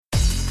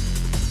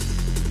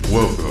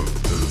Welcome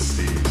to the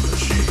Steam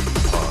Machine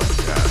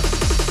Podcast.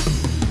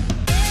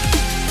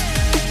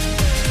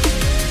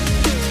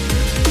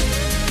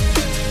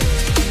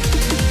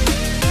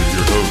 With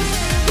your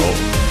hosts,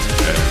 Dalton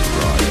and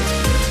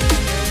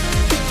Ryan.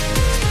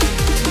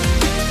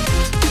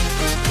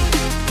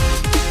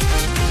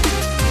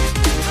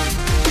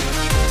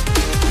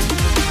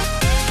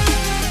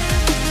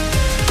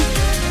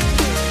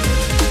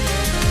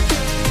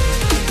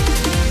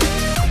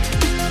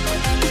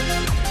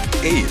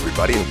 Hey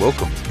everybody, and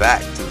welcome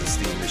back to the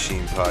Steam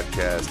Machine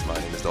Podcast. My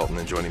name is Dalton,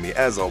 and joining me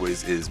as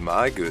always is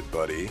my good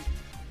buddy.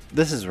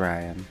 This is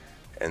Ryan.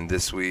 And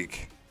this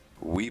week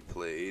we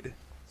played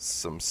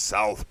some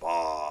South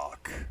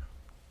Park.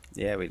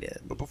 Yeah, we did.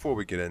 But before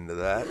we get into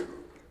that,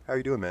 how are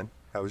you doing, man?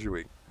 How was your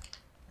week?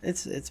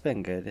 It's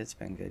been good. It's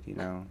been good. You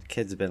know,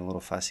 kids have been a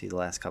little fussy the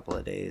last couple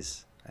of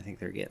days. I think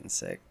they're getting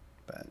sick,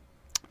 but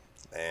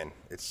Man,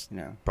 it's you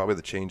know, probably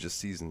the change of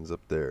seasons up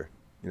there.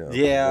 You know,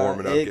 yeah,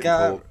 warming up, it getting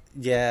got cold.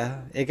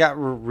 it got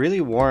really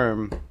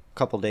warm a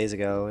couple days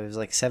ago. It was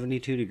like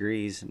 72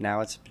 degrees.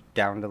 Now it's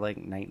down to like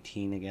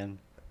 19 again.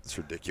 It's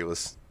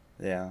ridiculous.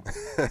 Yeah,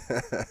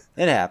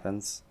 it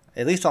happens.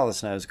 At least all the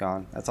snow's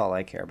gone. That's all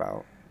I care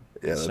about.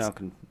 Yeah,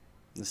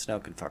 The snow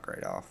can fuck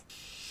right off.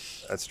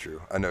 that's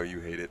true. I know you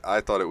hate it. I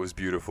thought it was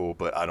beautiful,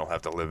 but I don't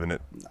have to live in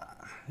it.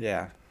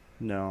 Yeah,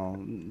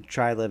 no,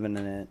 try living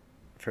in it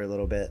for a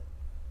little bit,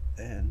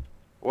 and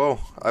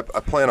Well, I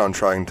plan on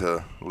trying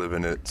to live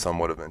in it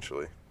somewhat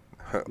eventually,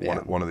 Yeah.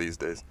 one of these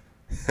days.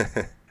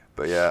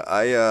 But yeah,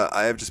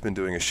 I have just been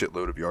doing a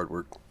shitload of yard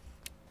work.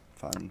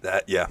 fun.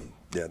 Yeah,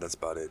 that's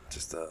about it.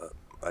 Just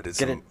I did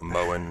Get some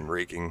mowing,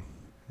 raking.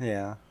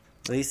 Yeah.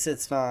 At least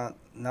it's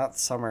not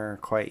summer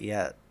quite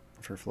yet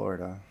for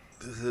Florida.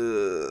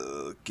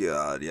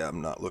 God, yeah,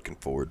 I'm not looking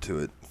forward to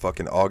it.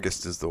 Fucking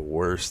August is the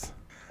worst.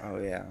 Oh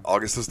yeah.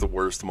 August is the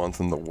worst month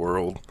in the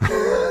world.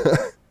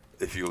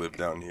 If you live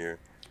down here.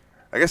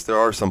 I guess there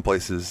are some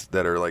places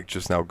that are like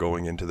just now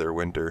going into their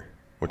winter,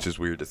 which is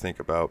weird to think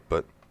about,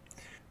 but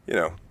you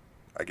know,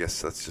 I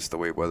guess that's just the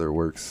way weather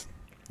works.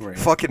 Right.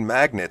 Fucking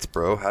magnets,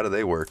 bro. How do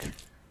they work?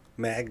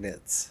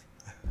 Magnets.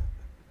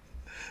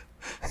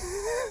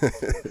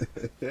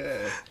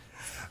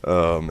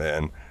 Oh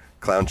man.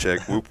 Clown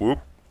check. Whoop whoop.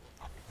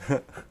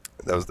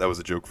 That was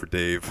a joke for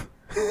Dave.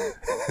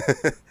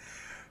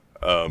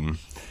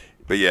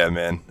 But yeah,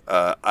 man.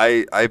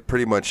 I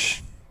pretty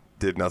much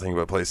did nothing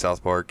but play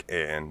South Park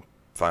and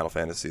Final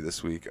Fantasy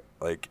this week,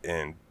 like,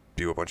 and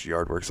do a bunch of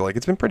yard work. So like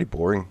it's been pretty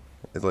boring.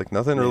 It's like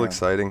nothing real Yeah.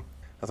 exciting.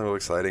 Nothing real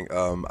exciting.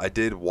 I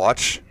did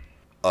watch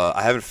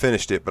I haven't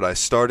finished it, but I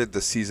started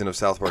the season of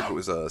South Park. It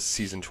was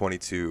season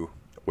 22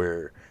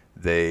 where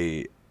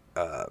they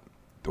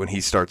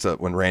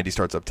when Randy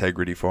starts up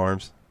Tegrity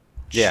Farms.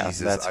 Yeah,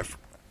 Jesus, I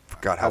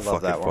forgot how I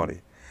love fucking that one.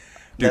 funny.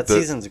 Dude, That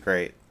season's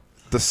great.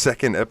 the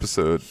second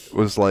episode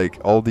was like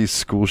all these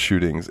school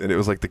shootings, and it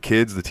was like the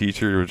kids, the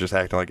teacher were just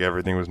acting like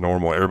everything was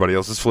normal. Everybody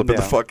else is flipping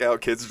the Yeah. fuck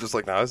out. Kids are just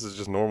like, nah, this is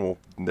just normal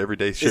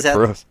everyday shit that-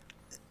 for us.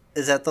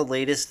 Is that the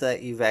latest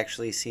that you've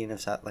actually seen of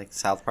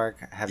South Park?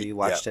 Have you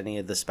watched any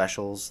of the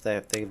specials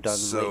that they've done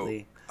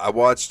lately? I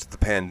watched the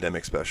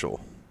pandemic special,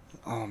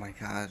 Oh my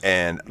god.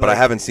 but I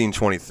haven't seen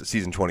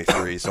season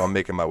 23, so I'm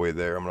making my way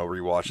there. I'm gonna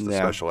rewatch the Yeah.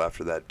 special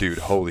after that. Dude,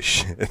 holy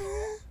shit.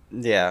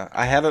 Yeah,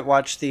 I haven't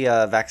watched the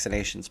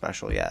vaccination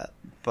special yet,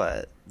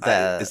 but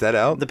Is that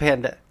out?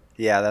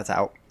 Yeah, that's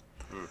out.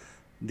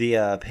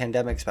 The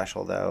pandemic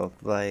special though,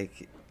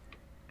 like,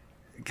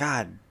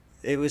 God,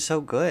 it was so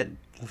good.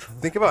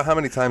 Think about how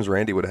many times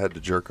Randy would have had to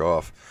jerk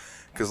off.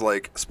 Because,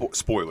 like,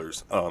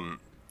 spoilers.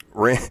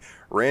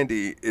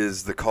 Randy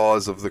is the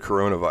cause of the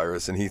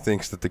coronavirus, and he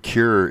thinks that the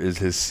cure is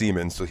his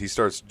semen. So he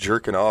starts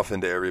jerking off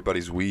into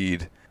everybody's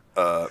weed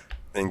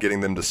and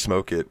getting them to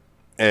smoke it.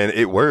 And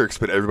it works,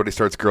 but everybody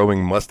starts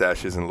growing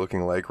mustaches and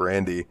looking like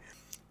Randy.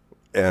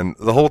 And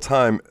the whole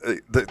time,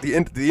 the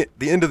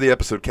end of the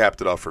episode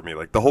capped it off for me.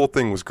 Like, the whole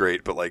thing was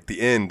great, but, like, the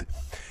end,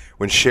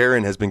 when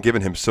Sharon has been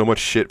giving him so much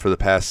shit for the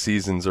past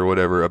seasons or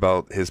whatever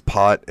about his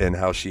pot and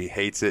how she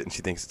hates it and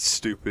she thinks it's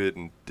stupid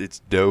and it's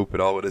dope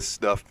and all of this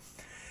stuff.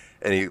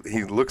 And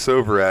he looks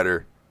over at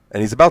her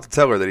and he's about to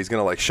tell her that he's going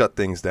to like shut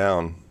things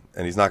down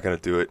and he's not going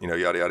to do it, you know,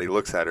 yada yada. He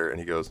looks at her and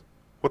he goes,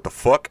 "What the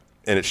fuck?"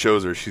 And it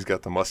shows her she's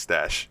got the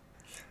mustache.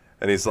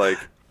 And he's like,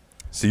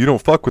 "So you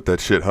don't fuck with that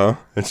shit, huh?"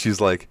 And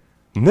she's like,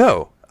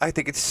 "No, I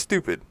think it's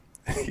stupid."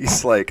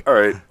 He's like, "All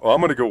right, well,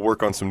 I'm going to go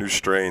work on some new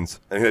strains."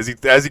 And as he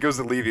goes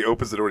to leave, he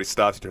opens the door and he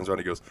stops, he turns around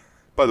and he goes,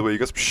 "By the way, you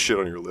got some shit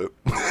on your lip."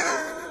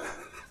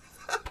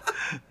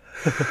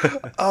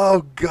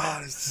 Oh,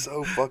 God, it's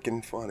so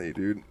fucking funny,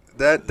 dude.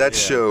 That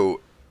show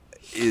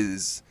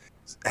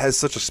has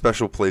such a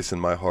special place in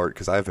my heart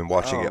because I've been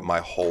watching it my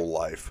whole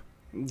life.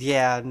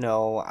 Yeah,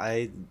 no,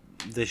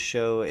 the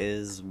show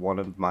is one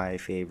of my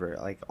favorite,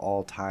 like,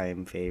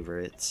 all-time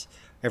favorites.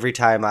 Every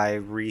time I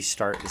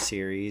restart the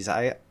series,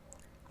 I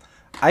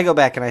go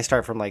back and I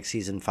start from like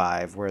season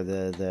 5, where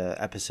the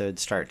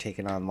episodes start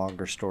taking on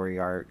longer story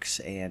arcs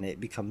and it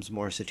becomes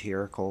more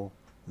satirical.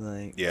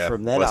 Like, Yeah,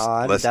 from then less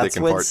on, dick that's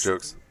and when fart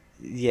jokes.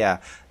 Yeah,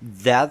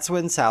 that's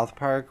when South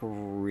Park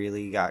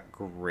really got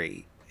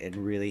great and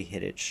really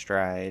hit its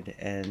stride.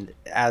 And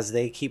as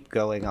they keep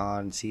going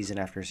on season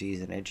after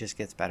season, it just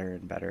gets better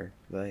and better.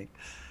 Like,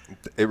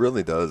 It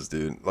really does,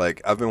 dude.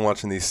 Like, I've been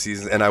watching these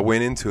seasons, and I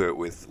went into it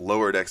with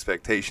lowered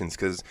expectations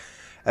because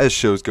as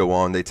shows go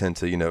on, they tend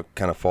to,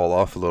 kind of fall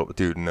off a little bit.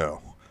 Dude,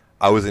 no.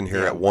 I was in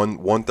here Yeah. at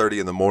 1:30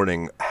 in the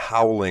morning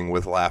howling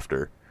with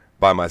laughter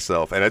by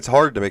myself. And it's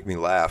hard to make me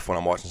laugh when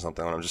I'm watching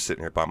something when I'm just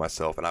sitting here by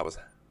myself, and I was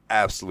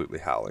absolutely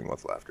howling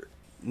with laughter.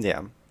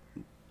 yeah,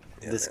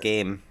 Yeah, this man.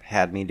 game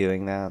had me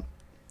doing that.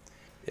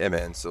 Yeah,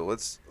 man. So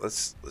let's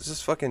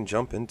just fucking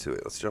jump into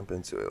it. Let's jump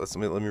into it.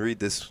 Let me read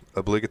this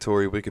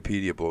obligatory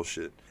Wikipedia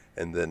bullshit,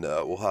 and then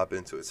we'll hop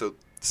into it. So,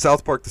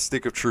 South Park: The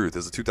Stick of Truth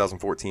is a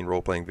 2014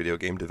 role-playing video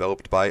game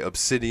developed by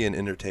Obsidian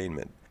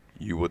Entertainment.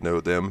 You would know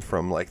them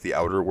from like The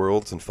Outer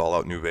Worlds and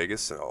Fallout New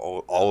Vegas, and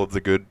all of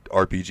the good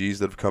RPGs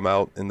that have come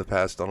out in the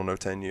past, I don't know,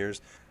 10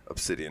 years.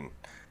 Obsidian,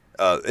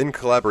 in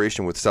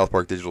collaboration with South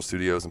Park Digital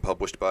Studios and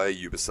published by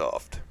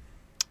Ubisoft.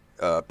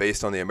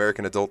 Based on the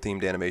American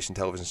adult-themed animation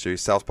television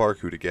series South Park,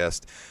 who'd have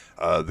guessed?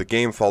 The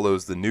game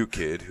follows the new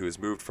kid who has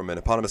moved from an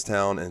eponymous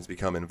town and has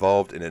become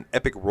involved in an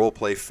epic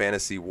role-play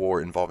fantasy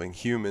war involving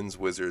humans,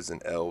 wizards,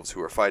 and elves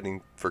who are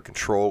fighting for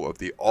control of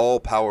the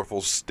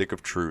all-powerful Stick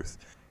of Truth.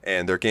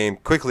 And their game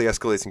quickly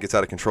escalates and gets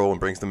out of control and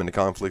brings them into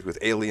conflict with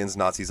aliens,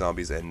 Nazi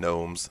zombies, and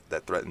gnomes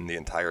that threaten the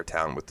entire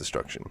town with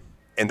destruction.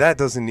 And that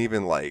doesn't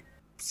even, like,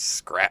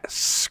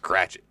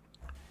 scratch it.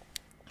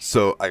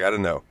 So, I gotta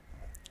know,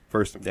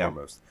 first and Yeah.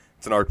 foremost,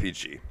 it's an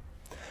RPG.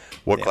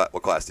 What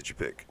class did you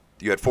pick?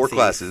 You had four Thief.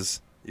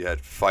 classes. You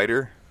had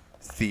Fighter,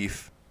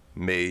 Thief,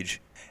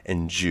 Mage,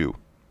 and Jew.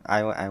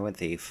 I went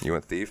thief. You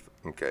went Thief?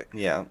 Okay.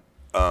 Yeah.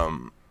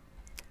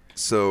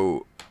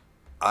 So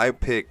I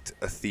picked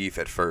a Thief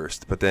at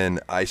first, but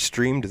then I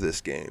streamed this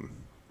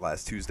game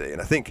last Tuesday.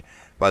 And I think,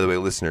 by the way,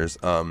 listeners,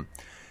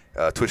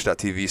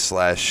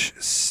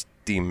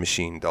 twitch.tv/Steam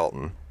Machine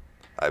Dalton,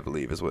 I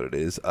believe is what it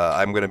is.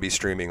 I'm going to be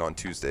streaming on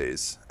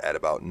Tuesdays at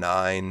about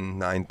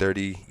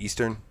 9:30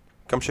 Eastern.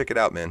 Come check it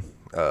out, man.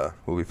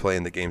 We'll be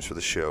playing the games for the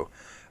show.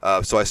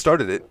 So I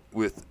started it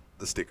with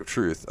the Stick of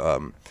Truth.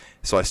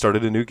 So I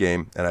started a new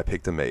game, and I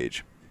picked a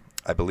mage,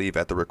 I believe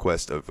at the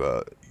request of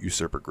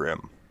Usurper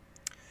Grim.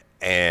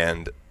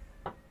 And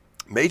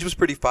mage was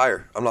pretty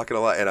fire. I'm not going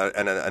to lie. And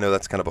I know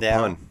that's kind of a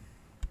pun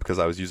because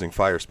I was using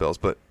fire spells,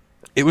 but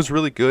it was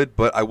really good.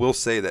 But I will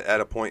say that at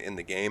a point in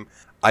the game,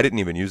 I didn't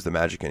even use the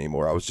magic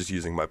anymore. I was just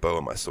using my bow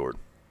and my sword,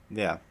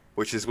 Yeah.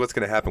 which is what's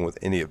going to happen with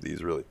any of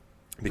these, really,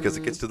 because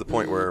it gets to the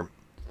point where,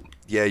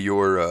 yeah,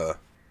 your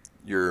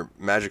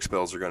magic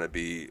spells are going to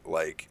be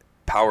like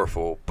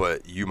powerful,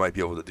 but you might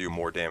be able to do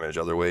more damage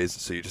other ways.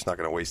 So you're just not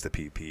going to waste the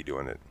PP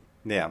doing it.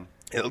 Yeah.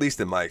 At least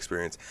in my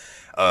experience,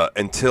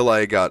 until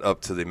I got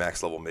up to the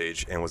max level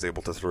mage and was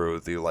able to throw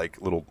the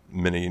like little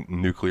mini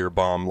nuclear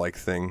bomb like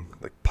thing,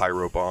 like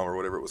pyro bomb or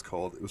whatever it was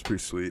called. It was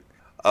pretty sweet.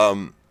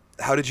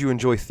 How did you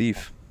enjoy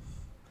Thief?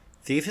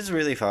 Thief is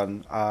really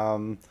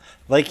fun.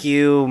 Like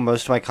you,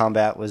 most of my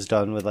combat was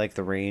done with like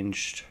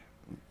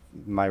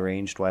my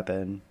ranged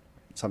weapon,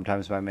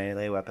 sometimes my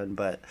melee weapon,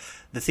 but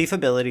the Thief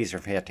abilities are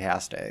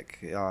fantastic.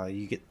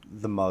 You get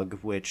the mug,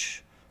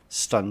 which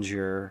stuns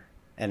your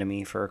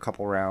enemy for a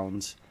couple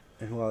rounds,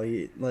 and while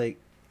you like,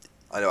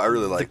 I know I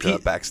really like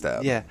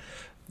backstab. Yeah,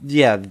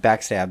 the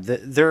backstab.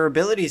 Their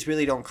abilities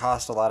really don't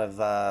cost a lot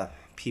of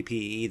PP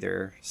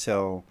either,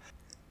 so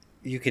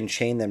you can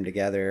chain them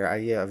together.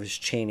 I was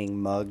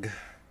chaining mug,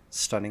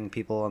 stunning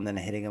people, and then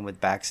hitting them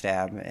with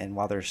backstab, and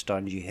while they're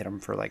stunned, you hit them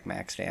for like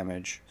max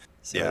damage.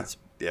 So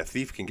Yeah,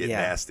 Thief can get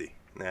nasty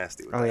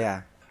with Oh that.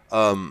 yeah.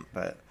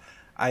 But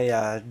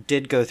I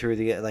did go through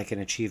an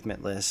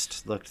achievement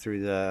list, looked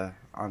through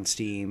on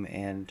Steam,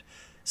 and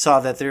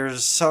saw that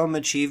there's some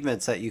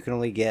achievements that you can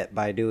only get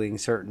by doing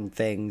certain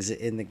things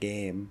in the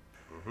game.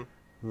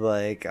 Mm-hmm.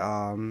 Like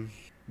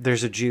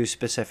there's a Jew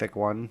specific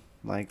one,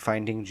 like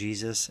finding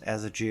Jesus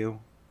as a Jew.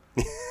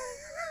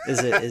 is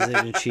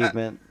an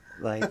achievement.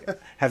 Like,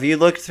 have you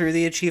looked through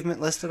the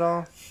achievement list at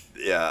all?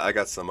 Yeah, I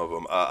got some of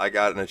them. I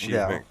got an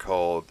achievement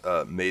called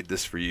Made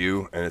This For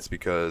You, and it's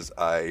because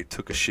I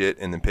took a shit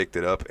and then picked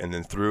it up and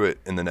then threw it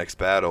in the next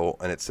battle,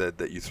 and it said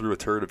that you threw a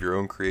turd of your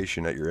own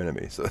creation at your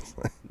enemy. So it's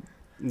like...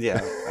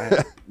 Yeah.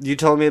 You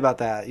told me about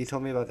that.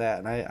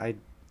 And I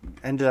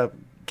ended up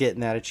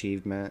getting that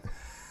achievement.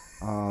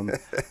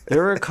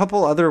 There were a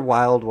couple other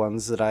wild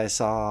ones that I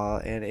saw,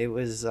 and it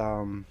was...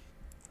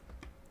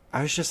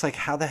 I was just like,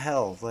 how the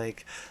hell?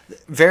 Like,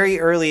 very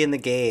early in the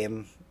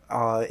game...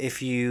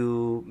 if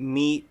you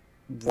meet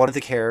one of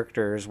the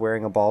characters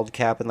wearing a bald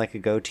cap and like a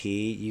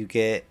goatee, you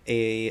get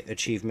a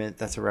achievement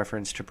that's a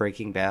reference to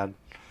Breaking Bad.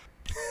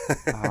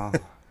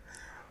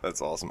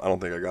 That's awesome. I don't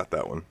think I got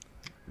that one.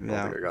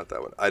 Yeah.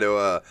 I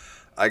know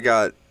I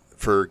got,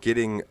 for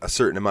getting a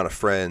certain amount of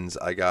friends,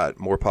 I got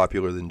more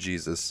popular than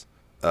Jesus.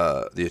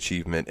 the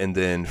achievement, and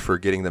then for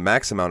getting the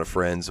max amount of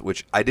friends,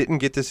 which I didn't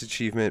get this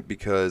achievement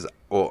because,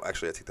 well,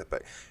 actually, I take that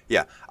back.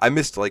 Yeah, I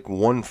missed like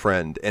one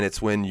friend, and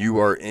it's when you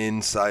are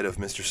inside of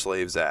Mr.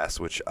 Slave's ass,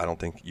 which I don't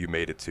think you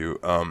made it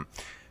to.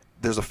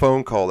 There's a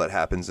phone call that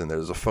happens, and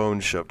there's a phone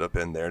shoved up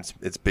in there.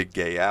 It's Big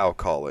Gay Al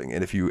calling,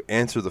 and if you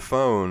answer the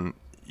phone,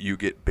 you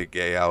get Big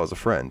Gay Al as a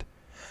friend.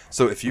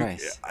 So if you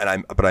Nice.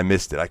 but I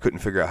missed it. I couldn't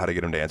figure out how to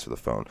get him to answer the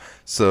phone.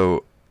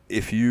 So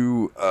if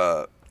you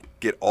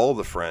get all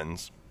the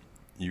friends,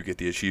 you get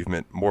the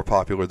achievement more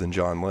popular than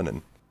John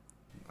Lennon,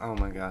 Oh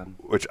my god.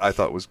 which I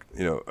thought was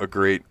a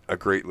great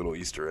little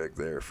Easter egg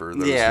there for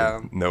those Yeah.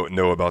 who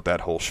know about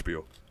that whole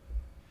spiel.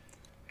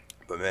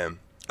 But man,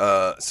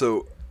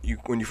 so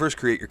when you first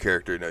create your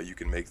character, you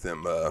can make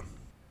them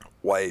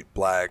white,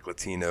 black,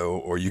 Latino,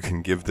 or you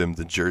can give them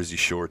the Jersey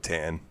Shore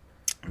tan.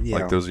 Yeah.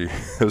 Like those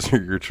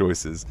are your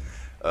choices.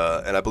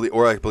 And I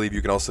believe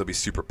you can also be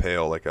super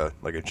pale, like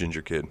a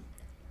ginger kid.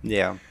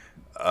 Yeah.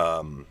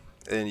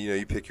 And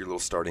you pick your little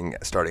starting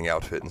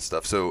outfit and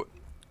stuff. So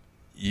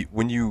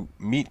when you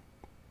meet,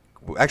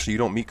 actually you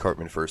don't meet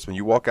Cartman first. When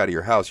you walk out of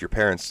your house, your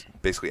parents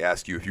basically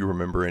ask you if you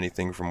remember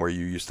anything from where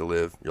you used to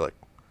live. You're like,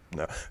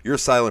 no. You're a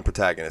silent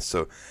protagonist,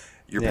 so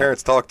your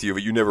parents talk to you,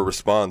 but you never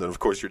respond. And of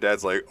course, your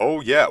dad's like, "Oh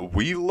yeah,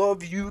 we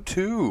love you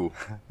too,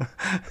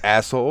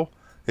 asshole."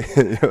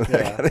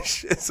 That kind of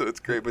shit. So it's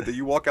great. But then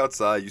you walk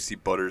outside, you see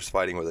Butters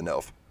fighting with an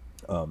elf.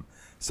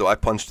 So I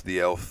punched the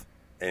elf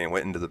and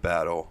went into the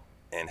battle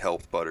and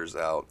helped Butters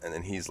out. And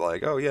then he's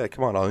like, "Oh yeah,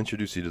 come on, I'll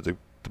introduce you to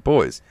the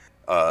boys."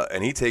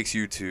 And he takes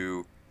you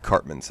to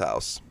Cartman's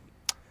house.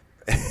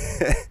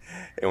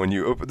 And when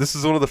you open, this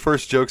is one of the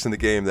first jokes in the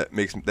game that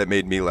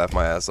made me laugh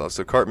my ass off.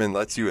 So Cartman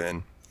lets you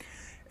in,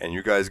 and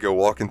you guys go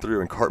walking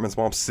through, and Cartman's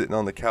mom's sitting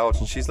on the couch,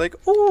 and she's like,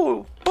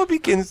 "Oh,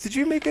 Bubbykins, did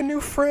you make a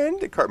new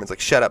friend?" And Cartman's like,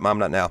 "Shut up, Mom,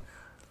 not now."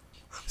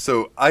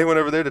 So I went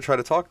over there to try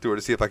to talk to her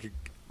to see if I could,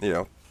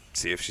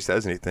 see if she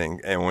says anything.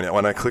 And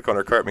when I click on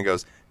her, Cartman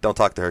goes, "Don't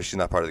talk to her. She's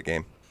not part of the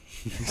game."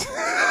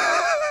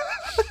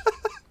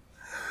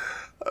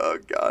 Oh,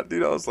 God,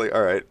 dude. I was like,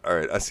 all right,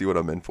 I see what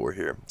I'm in for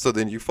here. So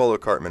then you follow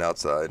Cartman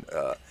outside,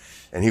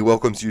 and he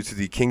welcomes you to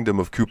the Kingdom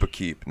of Koopa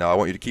Keep. Now, I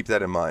want you to keep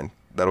that in mind.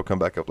 That'll come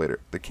back up later.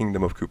 The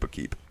Kingdom of Koopa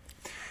Keep.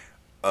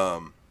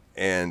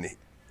 And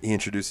he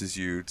introduces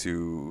you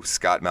to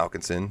Scott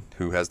Malkinson,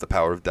 who has the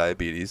power of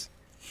diabetes.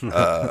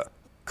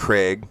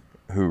 Craig,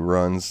 who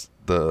runs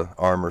the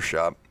armor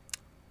shop.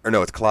 Or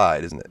no, it's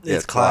Clyde, isn't it? Yeah,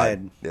 It's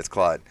Clyde. Yeah, it's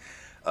Clyde.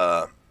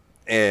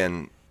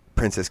 And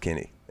Princess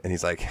Kenny. And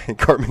he's like,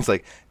 Cartman's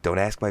like, don't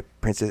ask why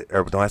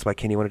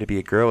Kenny wanted to be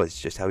a girl. It's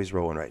just how he's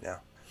rolling right now.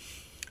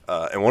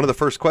 And one of the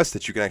first quests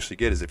that you can actually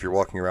get is if you're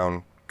walking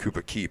around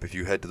Koopa Keep, if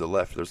you head to the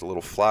left, there's a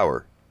little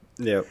flower.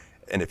 Yep.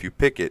 And if you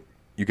pick it,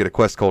 you get a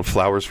quest called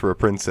Flowers for a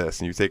Princess,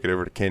 and you take it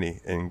over to Kenny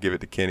and give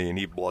it to Kenny, and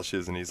he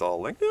blushes, and he's all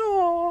like,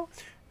 "Oh."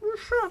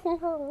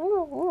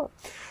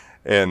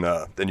 And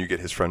then you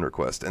get his friend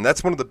request, and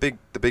that's one of the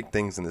big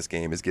things in this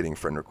game is getting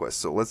friend requests.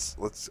 So let's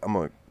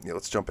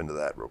jump into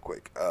that real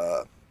quick.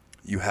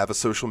 You have a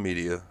social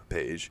media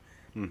page,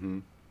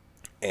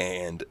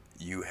 and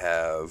you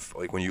have,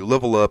 like, when you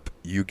level up,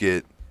 you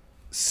get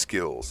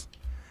skills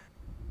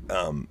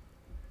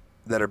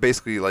that are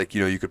basically like,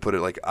 you could put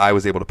it, like, I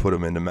was able to put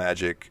them into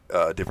magic,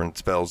 different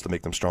spells to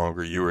make them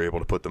stronger. You were able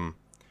to put them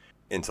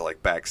into,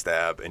 like,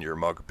 backstab and your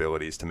monk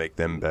abilities to make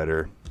them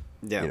better.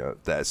 Yeah.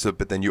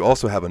 But then you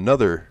also have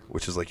another,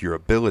 which is like your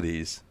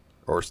abilities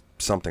or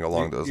something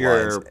along those lines.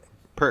 Your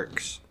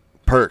perks.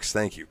 Perks,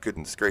 thank you.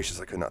 Goodness gracious,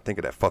 I could not think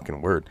of that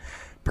fucking word.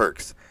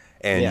 Perks.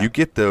 And Yeah. you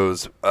get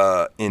those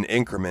in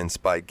increments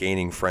by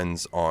gaining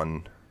friends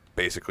on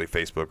basically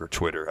Facebook or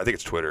Twitter. I think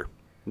it's Twitter.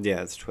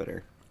 Yeah, it's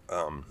Twitter.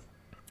 Or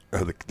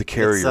the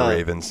carrier It's,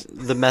 ravens.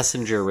 The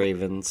messenger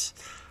ravens.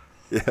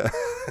 Yeah.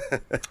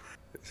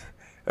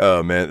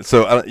 Oh man.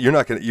 So you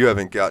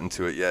haven't gotten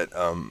to it yet.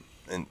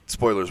 And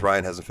spoilers,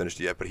 Ryan hasn't finished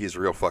it yet, but he's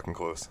real fucking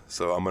close.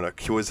 So I'm gonna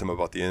quiz him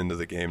about the end of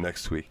the game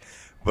next week.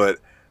 But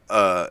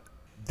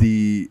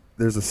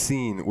there's a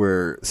scene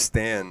where it's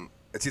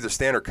either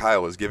Stan or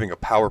Kyle is giving a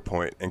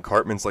PowerPoint, and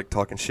Cartman's like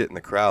talking shit in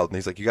the crowd, and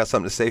he's like, "You got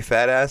something to say,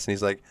 fat ass?" And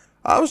he's like,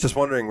 "I was just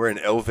wondering where an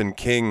elven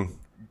king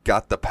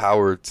got the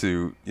power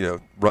to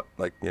use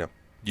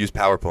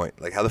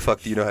PowerPoint. Like, how the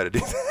fuck do you know how to do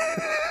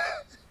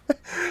that?"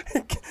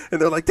 And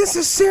they're like, "This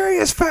is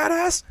serious, fat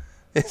ass."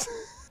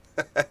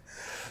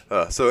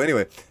 So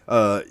anyway,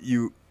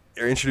 you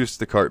are introduced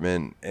to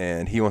Cartman,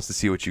 and he wants to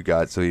see what you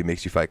got, so he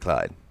makes you fight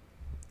Clyde.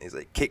 He's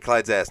like, "Kick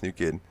Clyde's ass, new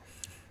kid."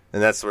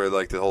 And that's where,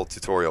 like, the whole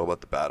tutorial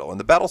about the battle. And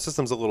the battle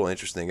system's a little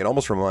interesting. It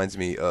almost reminds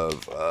me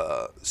of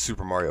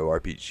Super Mario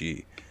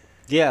RPG.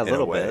 Yeah, a in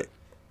little way.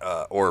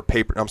 bit. Or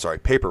Paper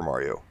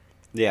Mario.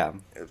 Yeah.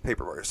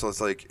 Paper Mario. So it's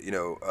like,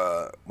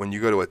 when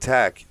you go to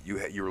attack,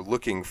 you're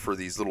looking for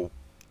these little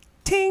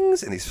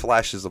tings and these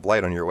flashes of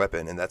light on your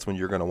weapon, and that's when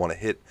you're going to want to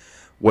hit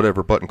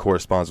whatever button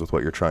corresponds with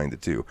what you're trying to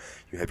do.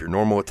 You have your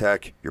normal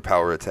attack, your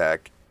power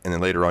attack, and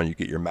then later on you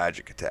get your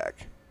magic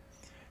attack.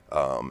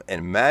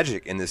 And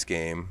magic in this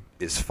game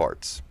is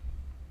farts.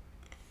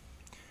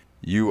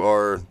 You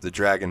are the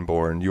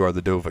Dragonborn. You are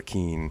the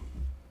Dovahkiin.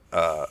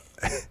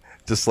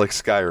 Just like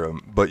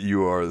Skyrim, but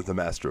you are the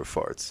Master of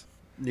Farts.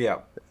 Yeah.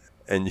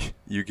 And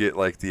you get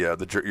like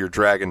your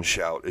dragon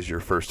shout is your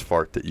first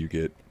fart that you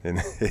get,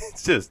 and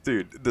it's just,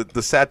 dude,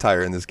 the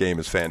satire in this game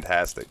is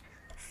fantastic.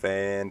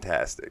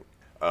 But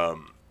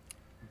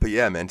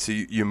yeah, man. So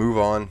you move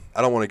on.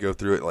 I don't want to go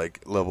through it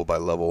like level by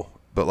level,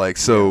 but like,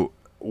 so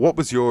what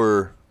was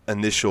your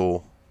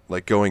initial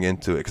like going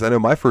into it? Because I know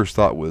my first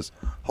thought was,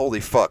 holy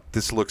fuck,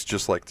 this looks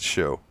just like the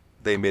show.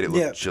 They made it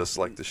look just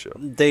like the show.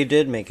 They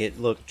did make it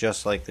look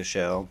just like the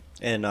show,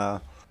 and I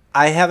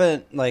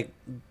haven't like.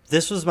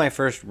 This was my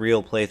first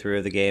real playthrough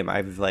of the game.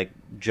 I've like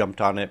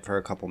jumped on it for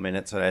a couple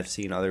minutes, and I've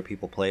seen other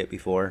people play it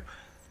before,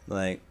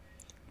 like,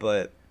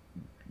 but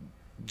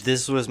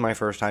this was my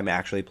first time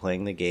actually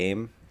playing the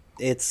game.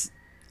 It's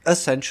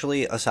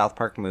essentially a South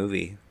Park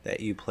movie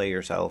that you play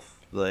yourself.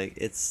 Like,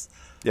 it's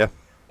Yeah,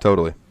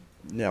 totally.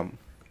 yeah,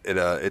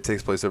 It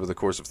takes place over the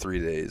course of 3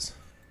 days.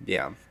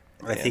 yeah.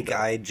 I think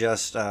I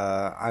just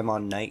I'm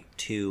on night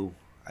 2,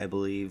 I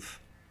believe,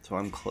 so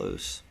I'm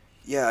close.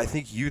 Yeah, I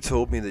think you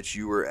told me that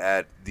you were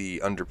at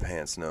the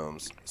Underpants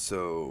Gnomes.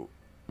 So,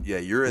 yeah,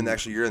 you're in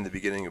the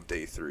beginning of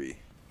day 3.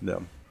 Yeah.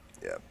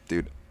 Yeah,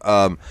 dude.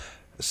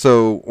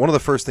 So one of the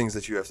first things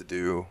that you have to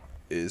do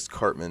is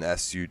Cartman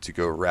asks you to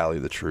go rally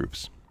the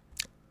troops,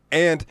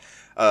 and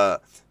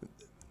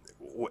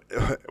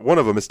one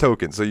of them is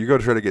Token. So you go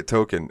to try to get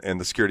Token, and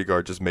the security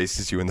guard just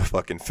maces you in the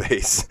fucking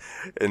face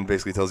and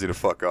basically tells you to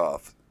fuck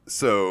off.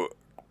 So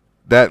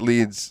that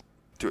leads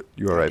to,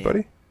 you all right,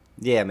 buddy?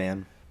 Yeah,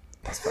 man.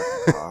 That's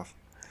fucking off.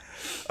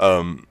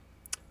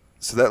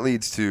 So that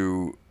leads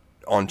to,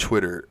 on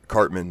Twitter,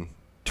 Cartman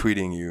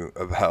tweeting you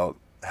about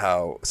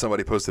how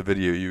somebody posted a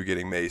video of you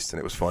getting maced, and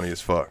it was funny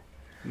as fuck.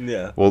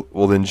 Yeah.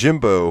 Well, then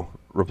Jimbo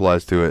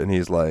replies to it, and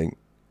he's like,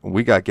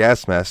 we got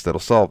gas masks that'll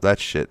solve that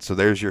shit. So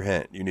there's your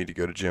hint. You need to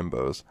go to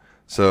Jimbo's.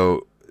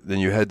 So then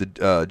you head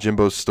to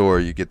Jimbo's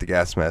store, you get the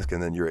gas mask,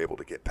 and then you're able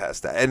to get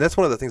past that. And that's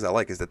one of the things I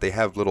like, is that they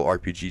have little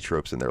RPG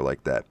tropes in there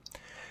like that.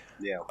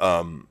 Yeah.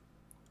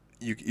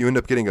 You end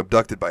up getting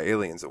abducted by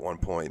aliens at one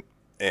point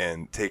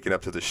and taken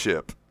up to the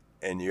ship,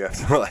 and you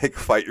have to like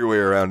fight your way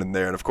around in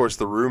there. And of course,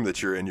 the room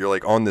that you're in, you're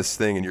like on this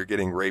thing, and you're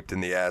getting raped in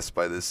the ass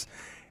by this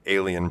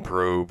alien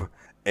probe,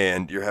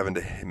 and you're having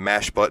to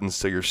mash buttons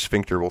so your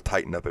sphincter will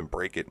tighten up and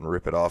break it and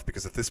rip it off,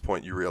 because at this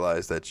point you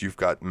realize that you've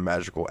got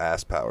magical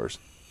ass powers.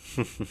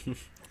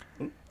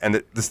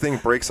 And this thing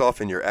breaks off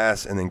in your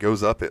ass and then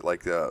goes up it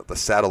like the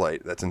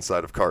satellite that's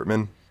inside of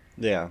Cartman.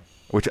 Yeah.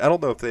 Which I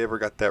don't know if they ever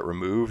got that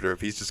removed or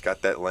if he's just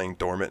got that laying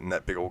dormant in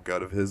that big old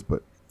gut of his,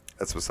 but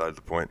that's beside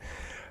the point.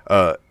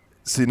 So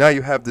now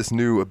you have this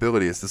new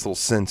ability. It's this little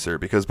sensor,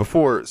 because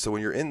before, so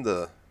when you're in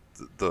the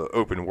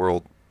open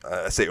world,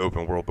 I say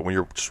open world, but when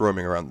you're just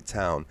roaming around the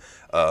town,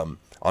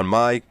 on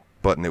my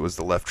button it was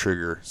the left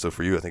trigger. So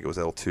for you, I think it was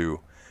L2.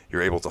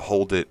 You're able to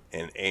hold it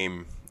and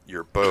aim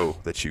your bow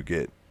that you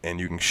get, and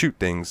you can shoot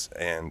things,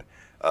 and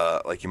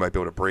like you might be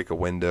able to break a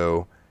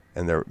window,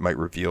 and there might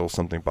reveal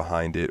something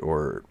behind it,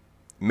 or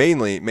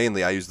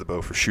mainly I use the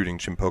bow for shooting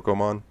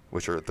Chimpokemon,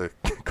 which are the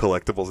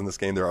collectibles in this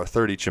game. There are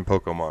 30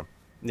 Chimpokemon.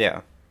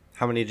 Yeah.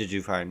 How many did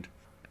you find?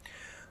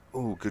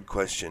 Oh, good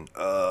question.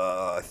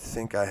 I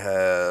think I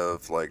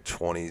have like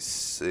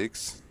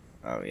 26.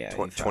 Oh yeah,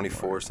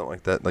 24, something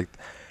like that. Like,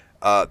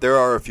 there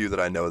are a few that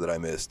I know that I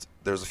missed.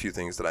 There's a few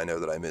things that I know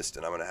that I missed,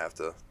 and I'm gonna have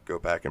to go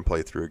back and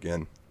play through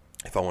again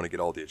if I want to get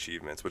all the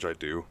achievements, which I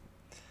do.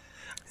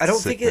 I don't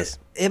think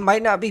it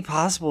might not be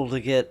possible to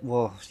get.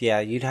 Well, yeah,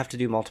 you'd have to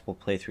do multiple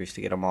playthroughs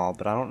to get them all,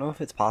 but I don't know if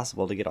it's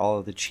possible to get all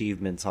of the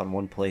achievements on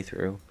one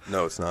playthrough.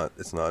 No, it's not.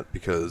 It's not,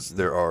 because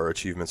there are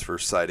achievements for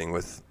siding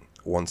with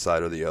one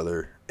side or the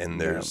other, and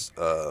there's,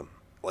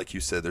 like you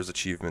said, there's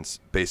achievements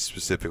based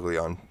specifically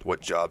on what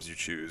jobs you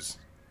choose.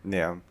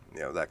 Yeah. You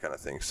know, that kind of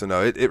thing. So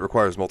no, it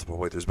requires multiple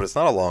playthroughs, but it's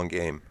not a long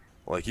game.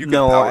 Like, you can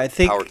I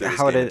think power through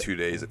this game in 2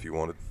 days if you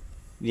wanted.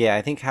 Yeah,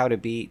 I think How to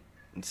Beat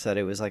said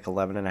it was like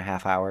 11 and a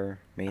half hour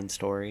main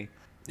story.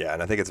 Yeah,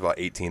 and I think it's about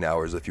 18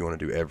 hours if you want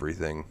to do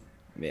everything.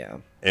 Yeah.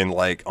 And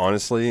like,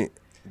 honestly,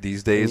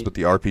 these days with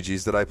the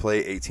RPGs that I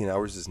play, 18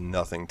 hours is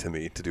nothing to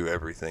me to do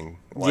everything.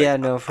 Like, yeah,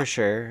 no, for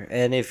sure.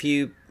 And if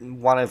you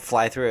want to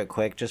fly through it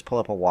quick, just pull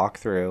up a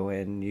walkthrough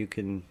and you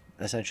can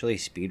essentially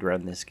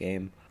speedrun this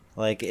game.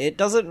 Like, it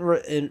doesn't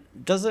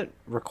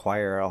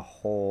require a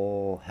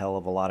whole hell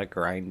of a lot of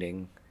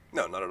grinding.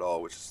 No, not at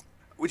all,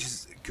 which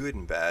is good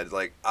and bad.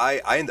 Like,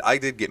 I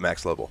did get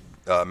max level.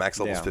 Max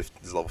level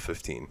is level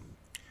 15.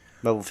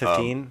 Level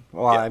 15?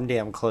 Well, yeah. I'm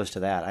damn close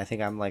to that. I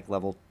think I'm like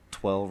level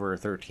 12 or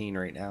 13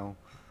 right now.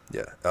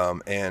 Yeah.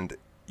 And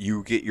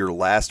you get your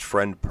last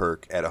friend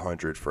perk at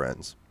 100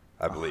 friends,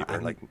 I believe.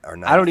 Or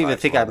 95 I don't even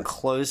think I'm kilometers.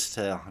 close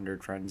to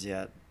 100 friends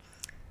yet.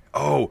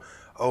 Oh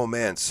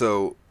man.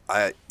 So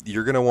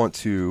you're gonna want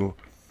to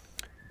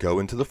go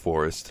into the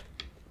forest.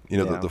 You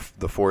know,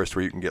 the forest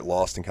where you can get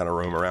lost and kind of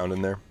roam around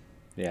in there.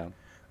 Yeah.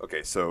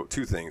 Okay, so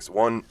two things.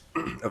 One,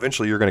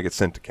 eventually you're going to get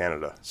sent to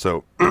Canada.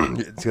 So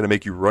it's going to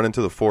make you run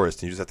into the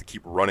forest, and you just have to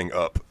keep running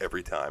up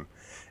every time.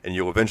 And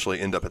you'll eventually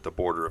end up at the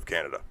border of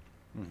Canada.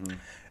 Mm-hmm.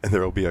 And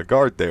there will be a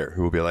guard there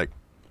who will be like,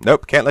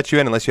 nope, can't let you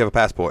in unless you have a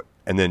passport.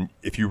 And then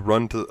if you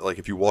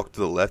if you walk to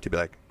the left, he'll be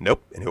like,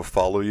 nope, and he'll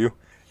follow you.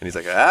 And he's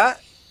like,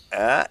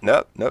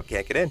 nope,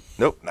 can't get in.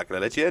 Nope, not going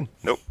to let you in.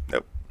 Nope.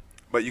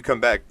 But you come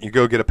back, you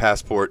go get a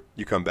passport,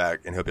 you come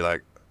back, and he'll be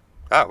like,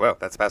 well,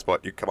 that's a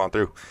passport. You come on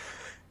through.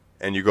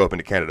 And you go up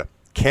into Canada.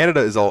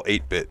 Canada is all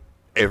 8-bit.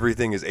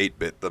 Everything is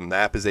 8-bit. The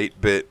map is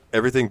 8-bit.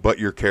 Everything but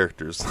your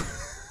characters.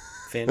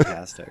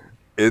 Fantastic.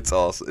 It's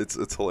awesome.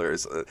 It's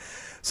hilarious.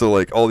 So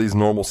like all these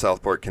normal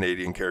South Park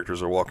Canadian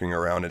characters are walking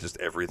around, and just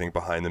everything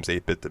behind them's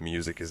 8-bit. The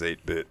music is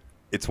 8-bit.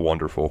 It's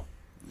wonderful.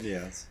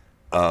 Yes.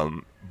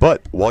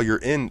 But while you're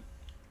in,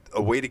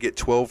 a way to get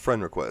 12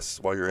 friend requests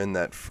while you're in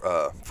that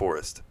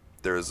forest,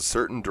 there is a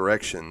certain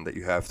direction that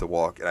you have to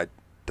walk, and I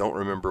don't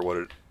remember what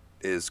it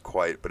is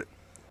quite, but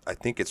I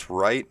think it's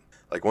right.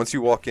 Like once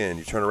you walk in,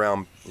 you turn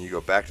around and you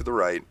go back to the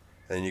right,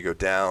 and then you go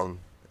down,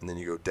 and then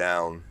you go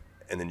down,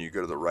 and then you go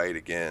to the right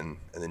again,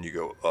 and then you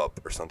go up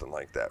or something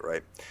like that,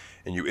 right?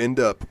 And you end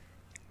up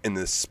in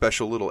this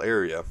special little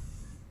area,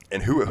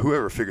 and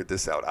whoever figured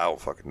this out, I don't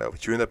fucking know,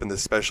 but you end up in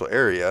this special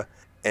area,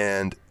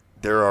 and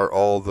there are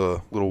all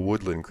the little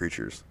woodland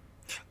creatures.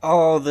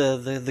 Oh,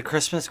 the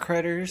Christmas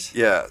critters?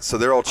 Yeah, so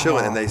they're all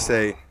chilling, and they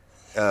say,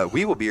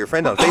 we will be your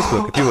friend on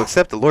Facebook if you will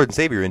accept the Lord and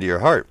Savior into your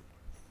heart.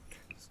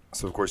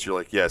 So, of course, you're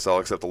like, yes, I'll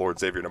accept the Lord and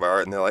Savior into my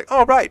heart. And they're like,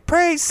 all right,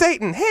 praise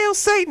Satan, hail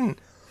Satan.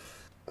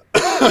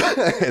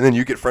 And then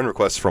you get friend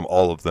requests from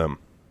all of them.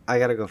 I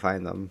got to go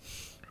find them.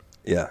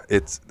 Yeah,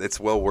 it's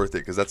well worth it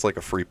because that's like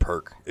a free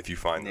perk if you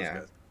find those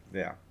guys.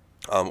 Yeah.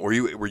 Were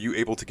you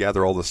able to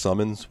gather all the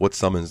summons? What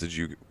summons did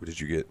you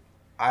get?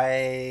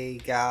 I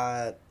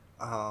got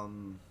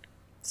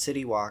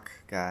City Walk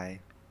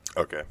guy.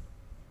 Okay.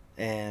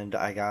 And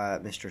I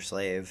got Mr.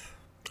 Slave.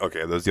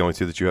 Okay, those the only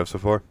two that you have so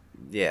far?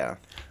 Yeah.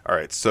 All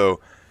right,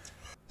 so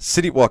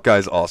City Walk guy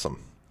is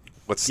awesome.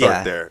 Let's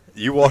start there.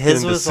 You walk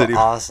into City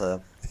Walk.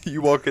 Awesome.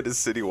 You walk into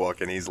City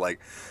Walk and he's like,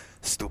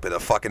 stupid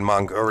fucking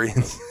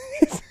Mongolians.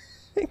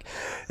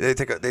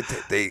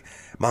 they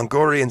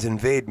Mongolians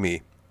invade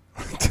me.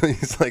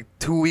 He's like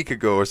 2 weeks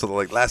ago or something,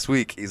 like last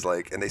week. He's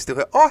like, and they still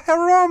have, oh,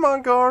 hello,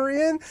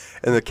 Mongolian.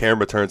 And the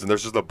camera turns and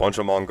there's just a bunch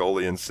of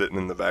Mongolians sitting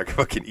in the back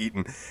fucking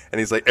eating. And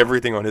he's like,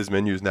 everything on his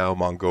menu is now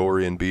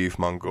Mongolian beef,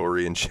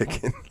 Mongolian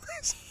chicken.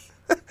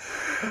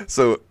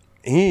 So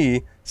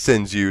he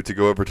sends you to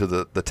go over to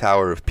the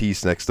Tower of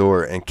Peace next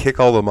door and kick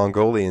all the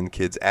Mongolian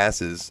kids'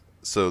 asses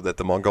so that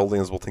the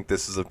Mongolians will think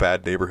this is a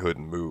bad neighborhood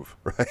and move,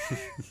 right?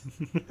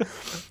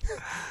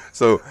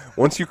 So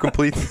once you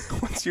complete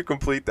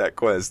that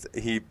quest,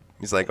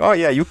 he's like, oh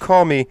yeah, you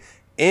call me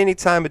any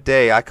time of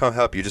day, I come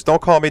help you. Just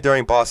don't call me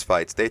during boss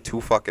fights. They're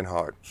too fucking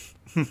hard.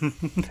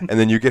 And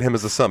then you get him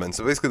as a summon.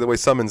 So basically the way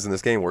summons in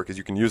this game work is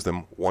you can use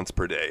them once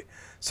per day.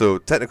 So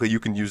technically you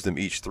can use them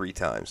each 3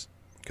 times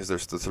because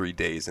there's the 3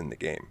 days in the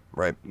game,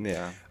 right?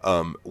 Yeah.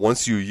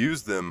 Once you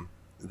use them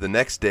the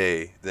next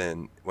day,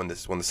 then when the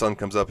sun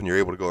comes up and you're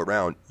able to go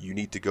around, you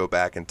need to go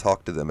back and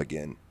talk to them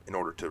again in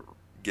order to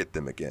get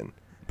them again.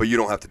 But you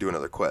don't have to do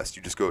another quest.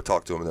 You just go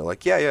talk to them and they're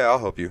like, yeah, I'll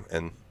help you.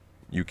 And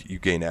you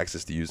gain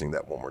access to using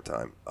that one more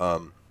time.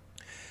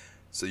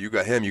 So you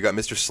got him, you got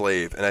Mr.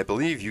 Slave, and I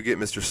believe you get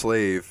Mr.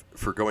 Slave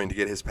for going to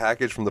get his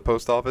package from the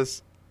post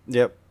office.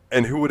 Yep.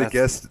 And who would have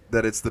guessed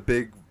that it's the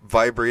big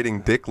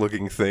vibrating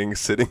dick-looking thing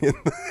sitting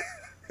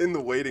in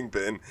the waiting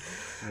bin?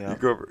 Yep. You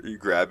go over, you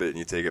grab it, and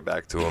you take it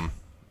back to him,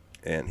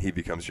 and he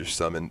becomes your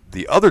summon.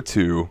 The other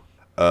two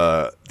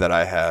that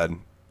I had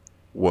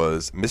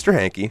was Mr.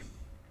 Hanky.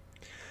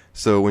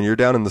 So when you're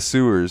down in the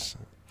sewers...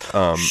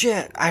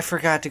 Shit, I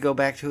forgot to go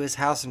back to his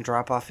house and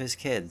drop off his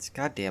kids.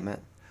 God damn it.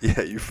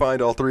 Yeah, you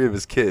find all 3 of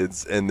his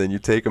kids, and then you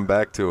take them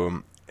back to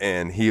him,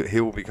 and he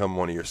will become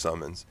one of your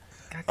summons.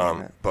 God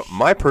damn it. But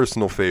my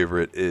personal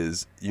favorite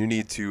is you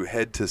need to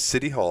head to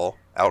City Hall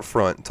out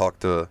front and talk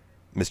to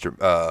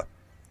Mr.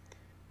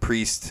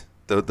 Priest,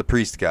 the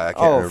priest guy. I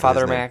can't remember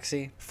Father his name.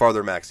 Maxie.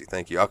 Father Maxie,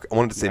 thank you. I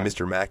wanted to say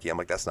Mr. Mackey. I'm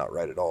like, that's not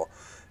right at all.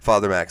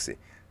 Father Maxie.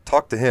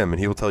 Talk to him, and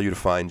he will tell you to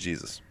find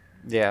Jesus.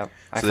 Yeah,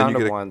 I found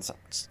him once.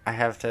 I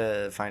have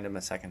to find him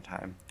a second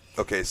time.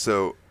 Okay,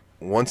 so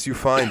once you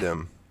find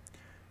him,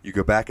 you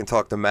go back and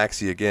talk to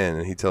Maxie again,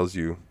 and he tells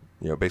you,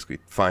 basically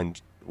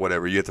find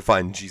whatever. You have to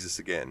find Jesus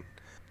again.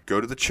 Go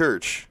to the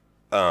church,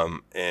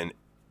 and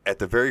at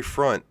the very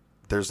front,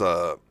 there's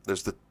the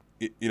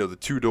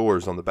 2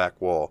 doors on the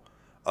back wall.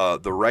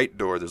 The right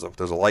door, there's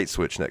a light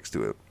switch next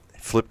to it.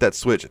 Flip that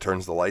switch, it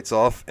turns the lights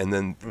off, and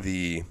then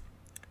the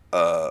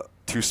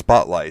 2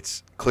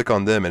 spotlights, click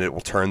on them and it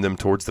will turn them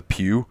towards the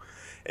pew,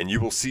 and you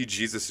will see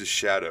Jesus'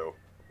 shadow,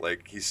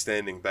 like he's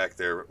standing back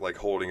there, like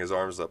holding his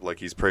arms up like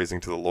he's praising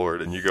to the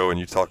Lord. And you go and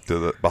you talk to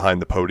the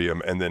behind the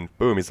podium, and then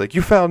boom, he's like,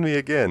 you found me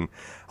again,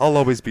 I'll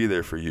always be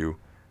there for you,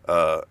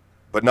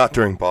 but not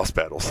during boss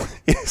battles.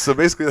 So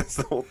basically that's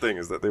the whole thing,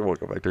 is that they won't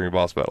go back during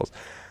boss battles.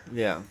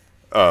 Yeah.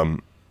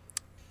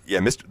 Yeah,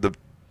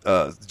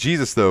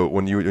 Jesus, though,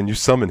 when you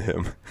summon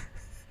him,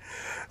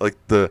 like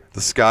the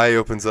sky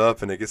opens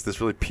up and it gets this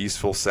really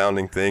peaceful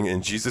sounding thing,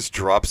 and Jesus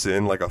drops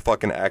in like a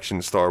fucking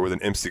action star with an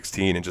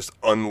M16 and just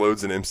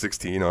unloads an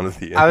M16 onto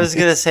the enemy. I was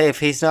gonna say, if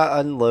he's not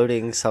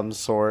unloading some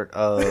sort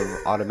of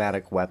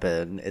automatic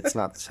weapon, it's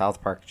not the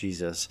South Park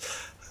Jesus.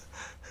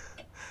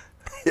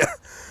 Yeah.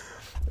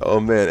 Oh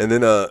man, and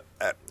then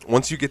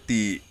once you get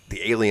the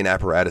alien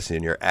apparatus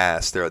in your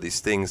ass, there are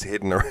these things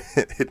hidden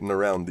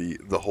around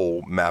the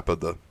whole map of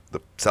the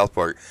South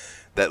Park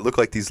that look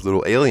like these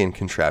little alien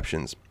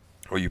contraptions,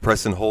 where you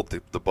press and hold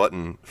the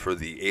button for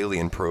the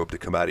alien probe to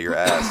come out of your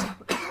ass.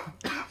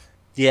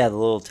 Yeah, the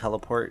little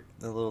teleport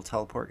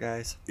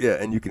guys. Yeah,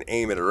 and you can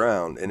aim it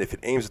around, and if it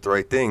aims at the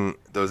right thing,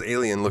 those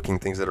alien-looking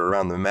things that are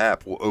around the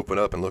map will open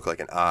up and look like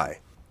an eye.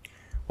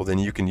 Well, then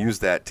you can use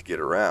that to get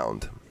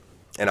around.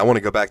 And I want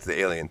to go back to the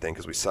alien thing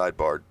because we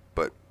sidebarred,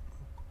 but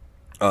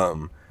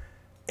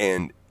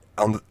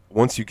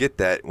once you get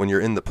that, when you're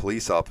in the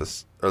police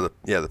office or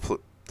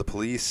the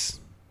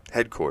police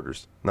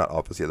headquarters, not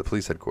office, the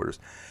police headquarters,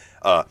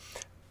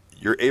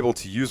 you're able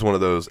to use one of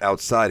those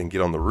outside and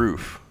get on the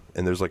roof,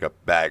 and there's like a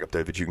bag up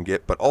there that you can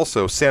get, but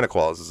also Santa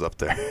Claus is up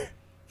there.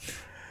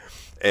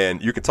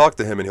 And you can talk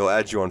to him and he'll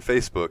add you on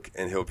Facebook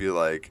and he'll be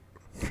like,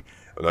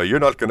 "No,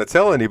 you're not going to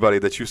tell anybody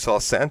that you saw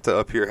Santa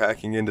up here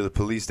hacking into the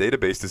police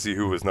database to see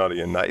who was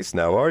naughty and nice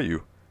now, are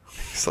you?"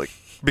 It's like,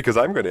 because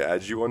I'm going to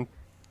add you on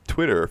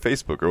Twitter or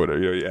Facebook or whatever.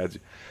 He adds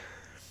you.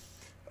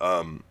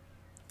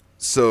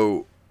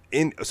 So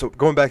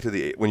going back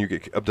to when you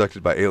get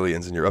abducted by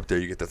aliens and you're up there,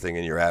 you get the thing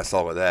in your ass,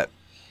 all of that.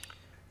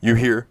 You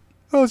hear,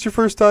 "Oh, it's your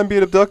first time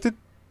being abducted?"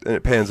 And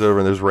it pans over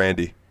and there's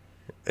Randy.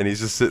 And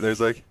he's just sitting there.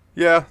 He's like,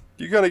 "Yeah,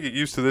 you got to get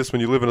used to this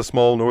when you live in a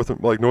small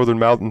northern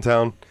mountain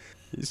town.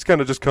 It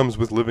kind of just comes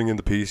with living in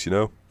the peace, you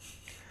know?"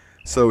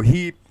 So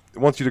he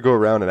wants you to go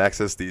around and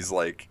access these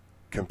like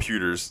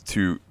computers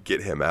to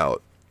get him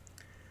out.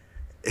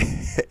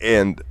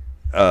 And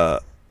I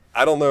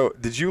don't know,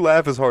 did you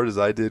laugh as hard as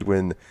I did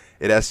when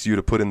it asks you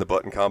to put in the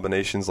button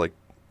combinations? Like,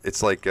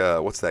 it's like,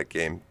 what's that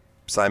game?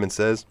 Simon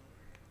Says?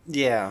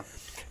 Yeah.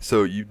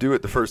 So you do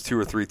it the first 2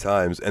 or 3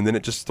 times, and then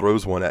it just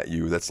throws one at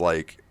you that's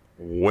like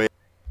way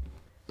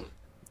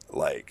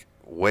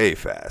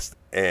fast.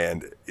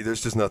 And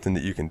there's just nothing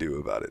that you can do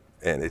about it.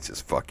 And it's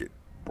just fuck it.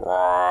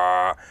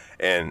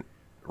 And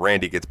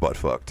Randy gets butt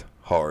fucked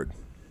hard.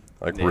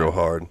 Real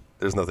hard.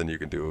 There's nothing you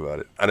can do about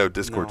it. I know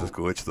Discord just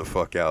glitched the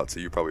fuck out, so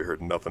you probably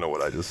heard nothing of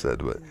what I just said,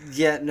 but...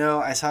 Yeah,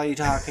 no, I saw you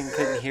talking,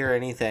 couldn't hear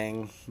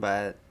anything,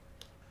 but...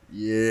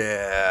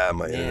 Yeah,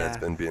 my internet's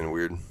been being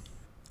weird.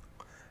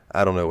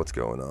 I don't know what's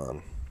going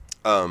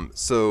on.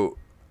 So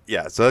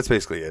that's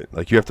basically it.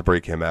 Like, you have to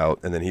break him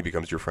out, and then he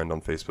becomes your friend on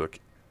Facebook.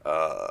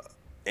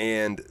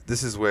 And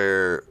this is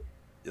where,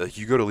 like,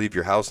 you go to leave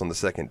your house on the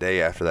second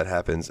day after that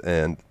happens,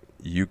 and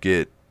you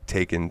get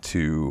taken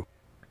to...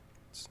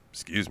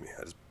 Excuse me,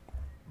 I just...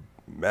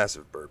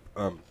 Massive burp.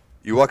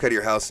 You walk out of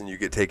your house and you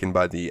get taken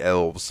by the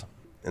elves,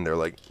 and they're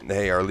like,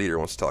 "Hey, our leader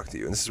wants to talk to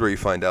you." And this is where you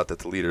find out that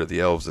the leader of the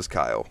elves is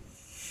Kyle.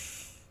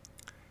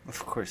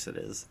 Of course it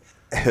is.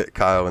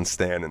 Kyle and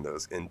Stan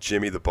and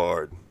Jimmy the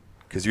Bard,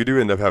 because you do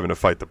end up having to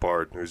fight the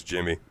Bard, who's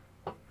Jimmy.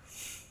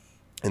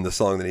 And the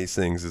song that he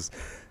sings is,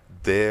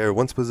 "There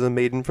once was a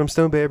maiden from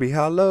Stoneberry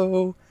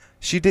Hollow.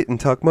 She didn't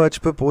talk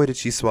much, but boy did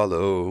she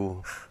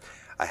swallow.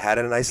 I had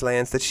a nice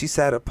lance that she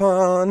sat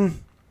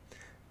upon.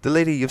 The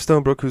lady of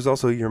Stonebrook, who's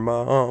also your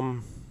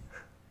mom."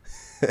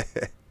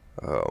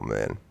 Oh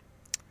man.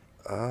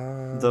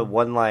 The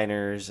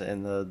one-liners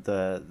and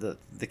the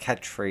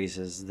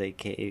catchphrases they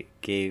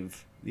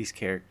gave these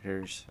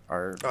characters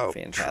are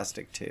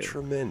fantastic too.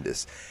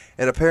 Tremendous.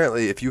 And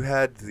apparently, if you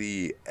had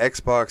the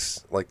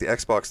Xbox, like the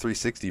Xbox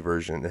 360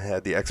 version, and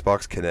had the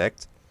Xbox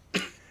Kinect,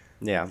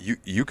 yeah,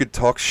 you could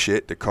talk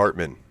shit to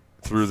Cartman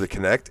through the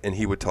Kinect, and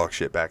he would talk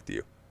shit back to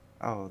you.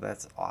 Oh,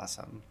 that's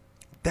awesome.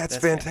 That's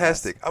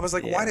fantastic. I was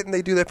like, why didn't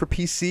they do that for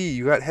PC?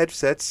 You got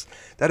headsets.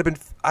 I'd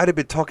have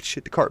been talking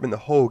shit to Cartman the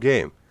whole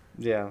game.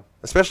 Yeah.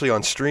 Especially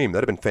on stream.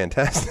 That'd have been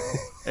fantastic.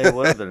 It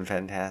would have been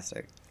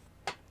fantastic.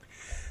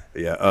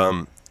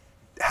 Yeah.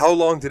 How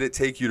long did it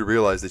take you to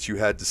realize that you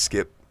had to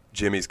skip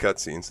Jimmy's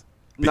cutscenes?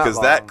 Because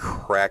that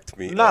cracked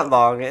me Not up.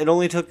 long. It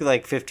only took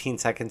like 15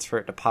 seconds for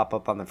it to pop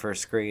up on the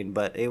first screen,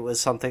 but it was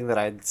something that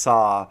I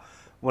saw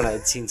when I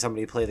had seen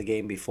somebody play the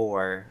game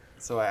before.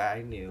 So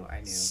I knew.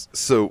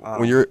 So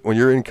when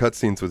you're in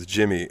cutscenes with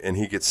Jimmy and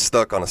he gets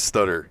stuck on a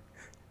stutter,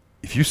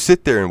 if you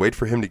sit there and wait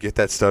for him to get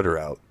that stutter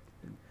out,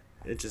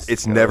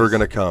 it's never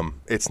gonna come.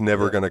 It's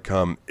never gonna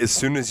come. As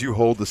soon as you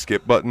hold the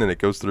skip button and it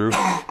goes through,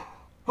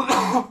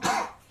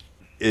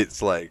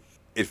 it's like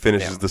it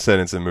finishes the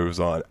sentence and moves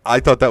on.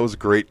 I thought that was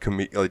great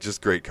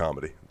just great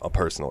comedy,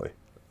 personally.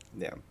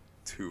 Yeah.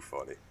 Too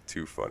funny.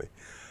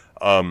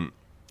 And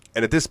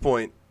at this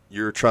point,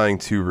 you're trying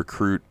to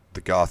recruit the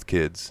goth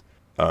kids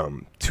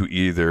to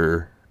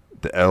either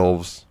the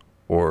elves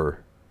or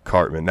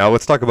Cartman. Now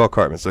let's talk about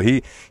Cartman. So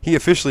he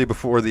officially,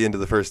 before the end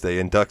of the first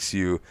day, inducts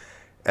you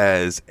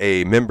as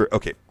a member.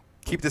 Okay,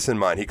 keep this in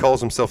mind. He calls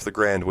himself the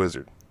Grand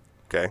Wizard.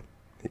 Okay,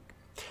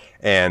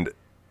 and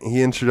he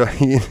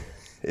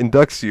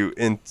inducts you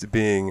into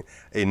being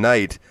a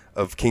knight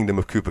of Kingdom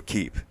of Koopa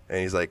Keep. And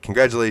he's like,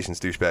 congratulations,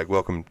 douchebag,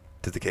 welcome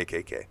to the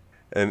KKK.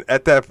 And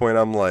at that point,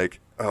 I'm like,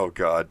 oh,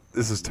 God,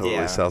 this is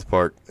totally South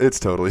Park. It's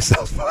totally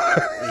South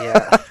Park.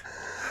 Yeah.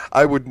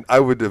 I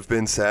would have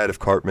been sad if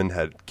Cartman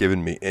had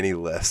given me any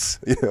less,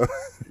 you know?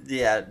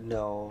 Yeah,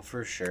 no,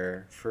 for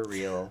sure. For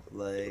real.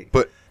 Like,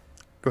 But,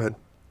 go ahead.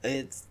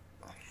 it's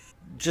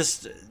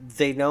just,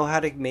 they know how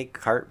to make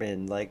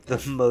Cartman, like,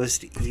 the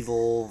most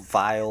evil,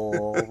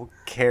 vile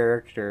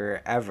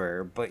character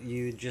ever. But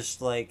you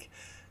just, like,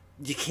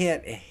 you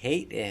can't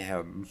hate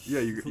him. Yeah,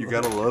 you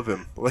gotta love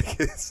him. Like,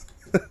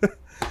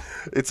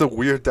 it's a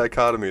weird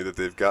dichotomy that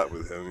they've got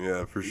with him,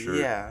 yeah, for sure.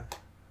 Yeah.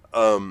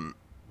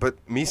 But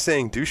me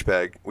saying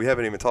douchebag, we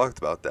haven't even talked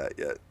about that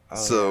yet.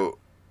 So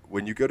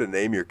when you go to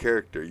name your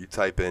character, you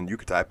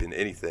could type in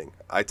anything.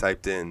 I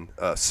typed in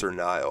Sir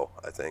Nile,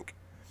 I think.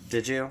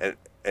 Did you?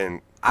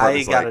 And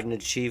I got an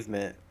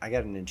achievement. I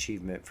got an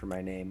achievement for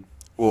my name.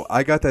 Well,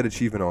 I got that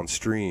achievement on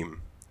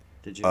stream.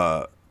 Did you?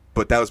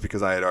 But that was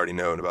because I had already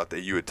known about that.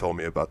 You had told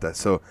me about that.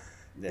 So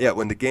yeah,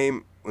 when the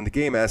game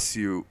asks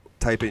you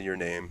type in your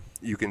name,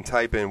 you can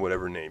type in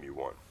whatever name you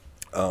want.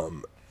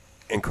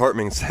 And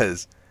Cartman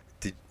says,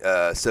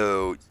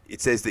 so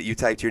it says that you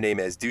typed your name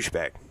as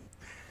douchebag,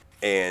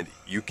 and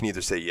you can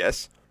either say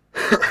yes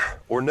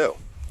or no.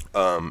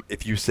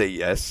 If you say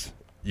yes,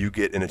 you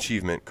get an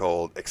achievement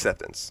called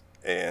acceptance,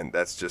 and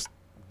that's just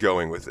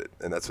going with it,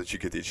 and that's what you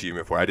get the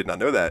achievement for. I did not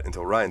know that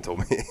until Ryan told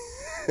me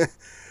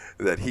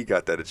that he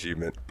got that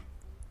achievement,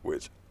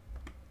 which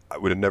I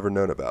would have never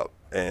known about,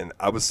 and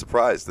I was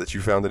surprised that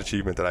you found an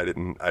achievement that I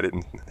didn't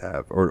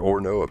have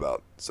or know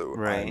about. So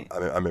right.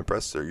 I'm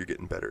impressed, sir. You're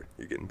getting better.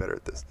 You're getting better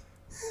at this.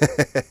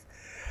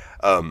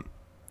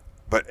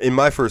 But in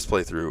my first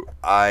playthrough,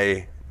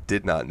 I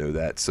did not know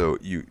that. So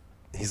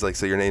he's like,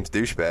 so your name's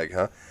douchebag,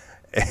 huh?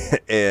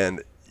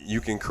 And you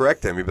can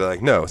correct him. You'd be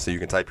like, no. So you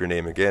can type your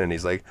name again, and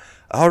he's like,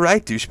 all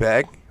right,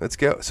 douchebag, let's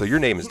go. So your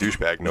name is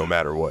douchebag no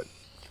matter what.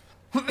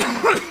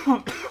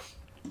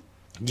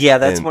 Yeah,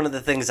 that's one of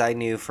the things I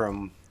knew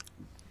from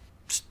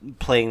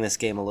playing this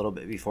game a little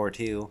bit before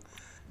too.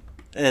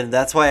 And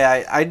that's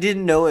why I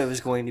didn't know it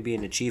was going to be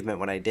an achievement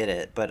when I did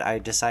it, but I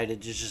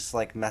decided to just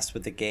like mess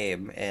with the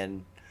game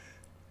and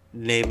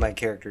name my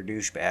character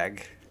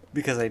douchebag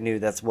because I knew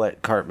that's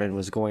what Cartman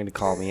was going to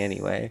call me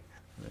anyway.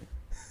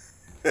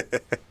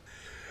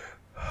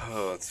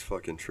 Oh, it's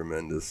fucking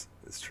tremendous.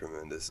 It's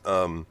tremendous.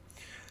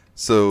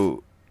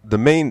 So the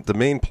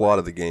main plot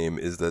of the game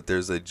is that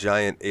there's a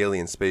giant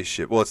alien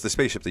spaceship. Well, it's the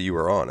spaceship that you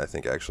were on, I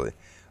think, actually.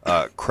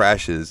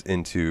 Crashes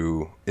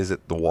into, is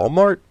it the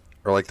Walmart?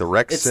 Or like the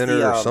rec center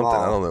or something. Mall.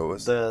 I don't know. It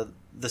was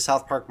the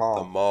South Park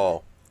Mall. The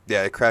mall.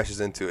 Yeah, it crashes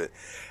into it.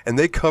 And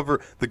the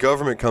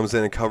government comes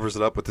in and covers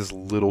it up with this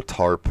little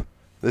tarp.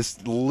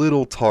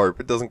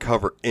 It doesn't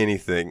cover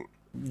anything.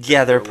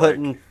 Yeah, they're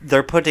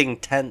putting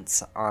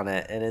tents on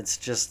it, and it's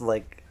just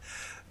like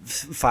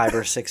 5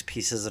 or 6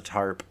 pieces of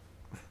tarp.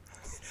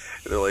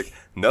 They're like,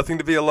 nothing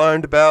to be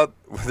alarmed about.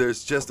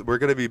 We're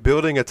going to be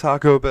building a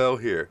Taco Bell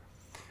here.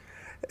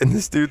 And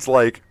this dude's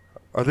like,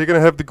 are they going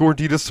to have the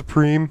Gordita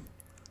Supreme?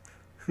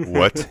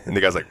 What? And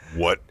the guy's like,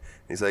 what?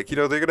 And he's like,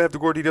 they're going to have the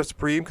Gordita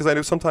Supreme? Because I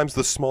know sometimes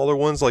the smaller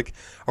ones, like,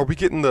 are we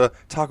getting the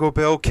Taco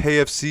Bell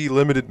KFC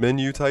limited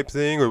menu type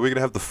thing? Or are we going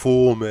to have the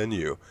full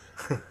menu?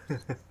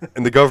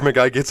 And the government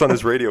guy gets on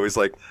his radio. He's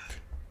like,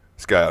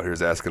 this guy out here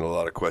is asking a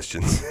lot of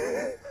questions.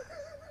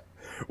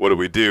 What do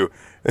we do?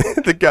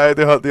 The guy,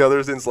 the other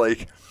end's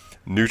like,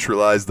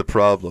 neutralize the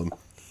problem.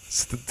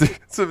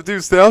 So the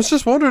dude said, I was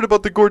just wondering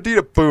about the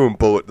Gordita. Boom,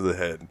 bullet to the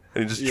head.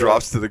 And he just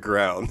drops to the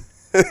ground.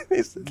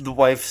 The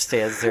wife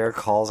stands there,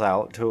 calls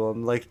out to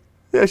him like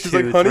she's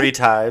 2, like, honey, 3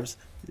 times.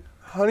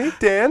 Honey,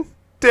 Dan.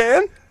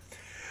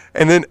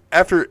 And then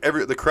after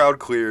the crowd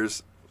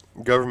clears,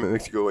 government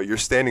makes you go away. You're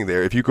standing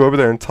there. If you go over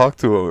there and talk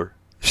to her,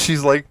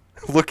 she's like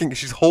looking.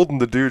 She's holding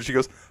the dude. She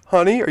goes,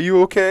 honey, are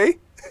you okay?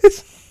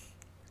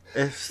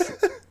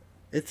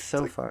 It's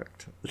so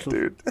fucked,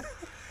 dude.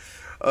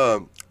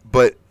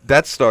 But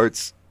that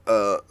starts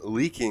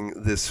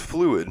leaking this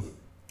fluid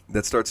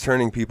that starts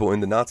turning people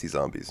into Nazi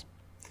zombies.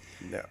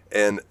 No.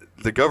 And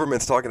the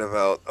government's talking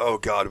about, oh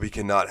God, we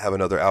cannot have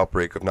another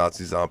outbreak of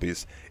Nazi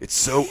zombies. It's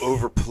so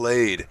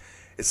overplayed.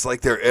 It's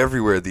like they're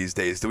everywhere these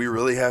days. Do we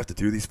really have to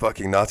do these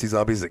fucking Nazi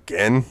zombies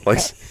again?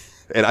 Like,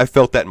 and I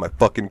felt that in my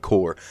fucking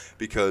core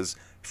because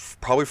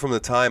probably from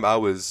the time I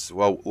was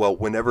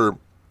whenever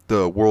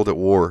the World at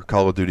War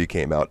Call of Duty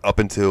came out up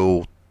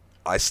until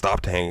I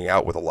stopped hanging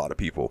out with a lot of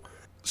people.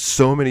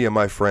 So many of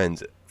my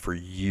friends for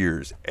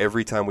years,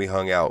 every time we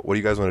hung out, what do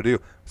you guys want to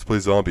do? Let's play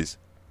zombies.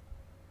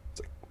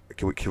 It's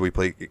like, can we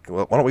play?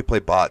 Why don't we play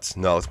bots?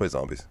 No, let's play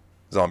zombies.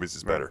 Zombies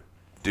is better,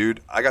 dude.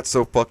 I got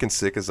so fucking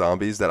sick of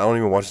zombies that I don't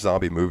even watch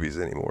zombie movies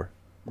anymore.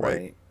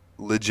 Right.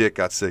 Legit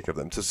got sick of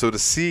them. So to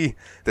see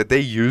that they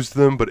used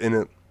them, but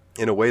in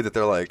a way that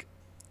they're like,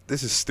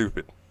 this is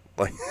stupid.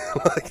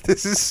 Like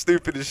this is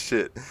stupid as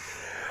shit.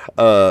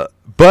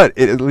 But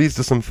it leads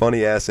to some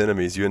funny ass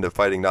enemies. You end up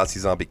fighting Nazi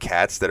zombie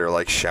cats that are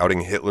like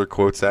shouting Hitler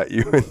quotes at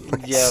you and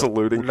like,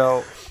 saluting.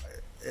 No,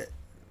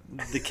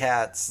 the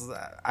cats.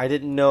 I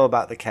didn't know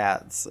about the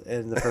cats,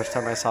 and the first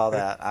time I saw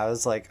that, I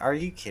was like, "Are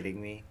you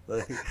kidding me?"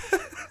 Like,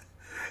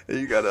 And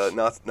you got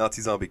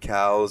Nazi zombie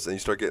cows, and you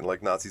start getting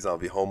like Nazi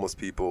zombie homeless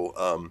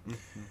people.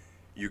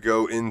 You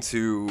go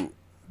into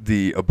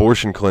the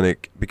abortion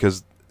clinic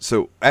because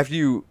after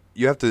you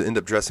have to end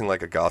up dressing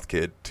like a goth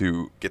kid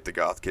to get the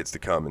goth kids to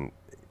come and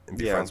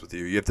be friends with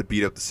you. You have to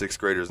beat up the 6th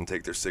graders and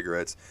take their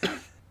cigarettes,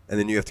 and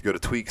then you have to go to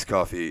Tweaks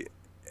Coffee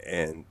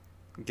and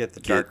get the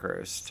dark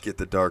roast. Get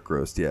the dark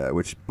roast, yeah.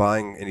 Which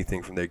buying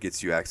anything from there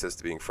gets you access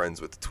to being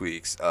friends with the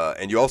Tweaks,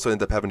 and you also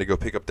end up having to go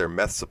pick up their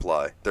meth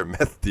supply, their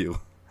meth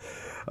deal,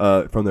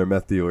 from their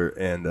meth dealer,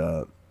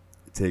 and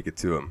take it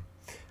to them.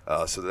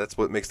 So that's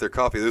what makes their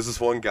coffee. There's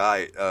this one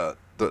guy,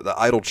 the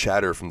idle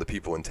chatter from the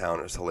people in town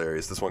is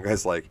hilarious. This one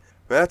guy's like,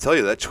 "Man, I tell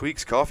you, that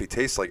Tweaks coffee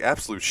tastes like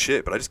absolute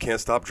shit, but I just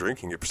can't stop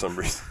drinking it for some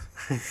reason."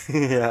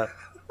 Yeah.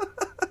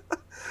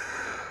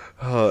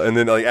 And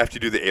then, like, after you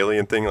do the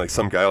alien thing, like,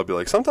 some guy will be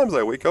like, "Sometimes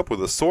I wake up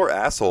with a sore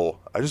asshole.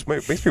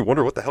 Makes me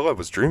wonder what the hell I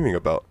was dreaming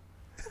about."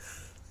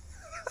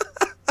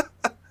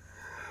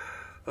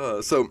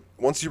 So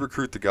once you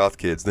recruit the goth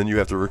kids, then you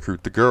have to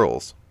recruit the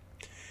girls.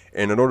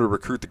 And in order to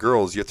recruit the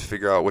girls, you have to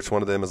figure out which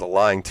one of them is a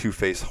lying,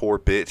 two-faced whore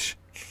bitch.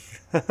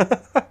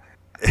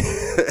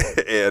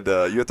 And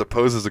you have to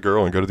pose as a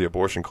girl and go to the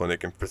abortion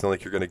clinic and pretend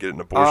like you're going to get an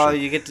abortion. Oh,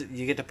 you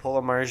get to pull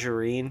a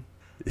margarine.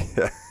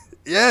 Yeah.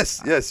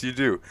 Yes, you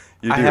do.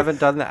 I haven't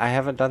done that. I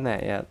haven't done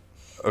that yet.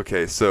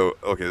 Okay,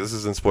 this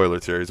is in spoiler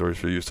territory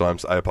for you, so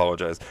I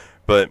apologize.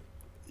 But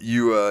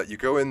you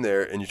go in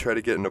there and you try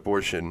to get an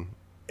abortion,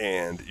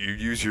 and you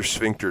use your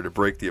sphincter to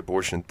break the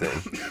abortion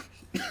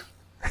thing.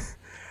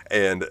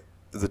 And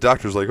the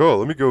doctor's like, "Oh,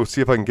 let me go see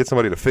if I can get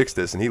somebody to fix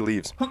this," and he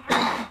leaves.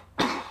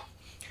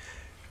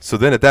 So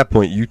then at that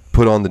point, you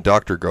put on the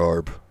doctor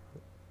garb,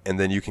 and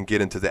then you can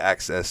get into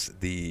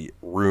the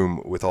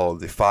room with all of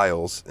the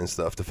files and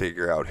stuff to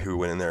figure out who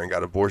went in there and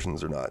got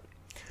abortions or not.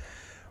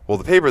 Well,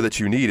 the paper that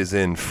you need is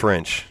in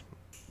French,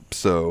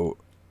 so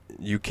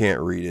you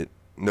can't read it.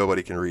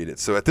 Nobody can read it.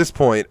 So at this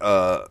point,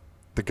 the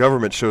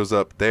government shows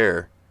up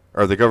there,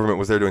 or the government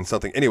was there doing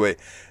something. Anyway,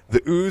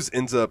 the ooze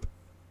ends up,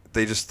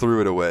 they just threw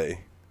it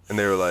away, and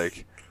they were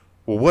like,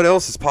 "Well, what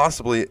else is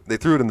possibly," they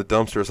threw it in the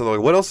dumpster, so they're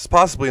like, "What else is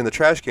possibly in the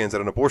trash cans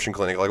at an abortion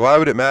clinic? Like, why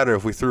would it matter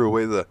if we threw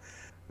away the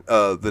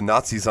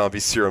Nazi zombie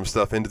serum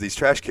stuff into these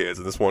trash cans?"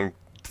 And this one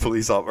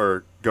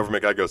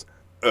government guy goes,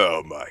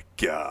 "Oh my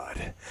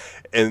God."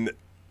 And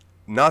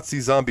Nazi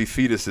zombie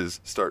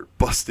fetuses start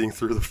busting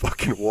through the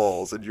fucking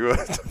walls, and you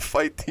have to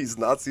fight these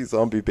Nazi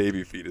zombie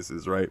baby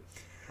fetuses, right?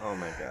 Oh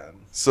my God.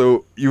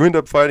 So you end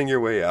up fighting your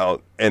way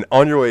out, and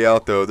on your way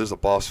out, though, there's a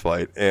boss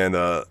fight, and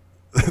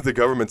the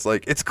government's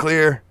like, "It's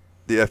clear."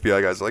 The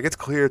FBI guys are like, "It's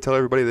clear, tell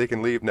everybody they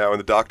can leave now." And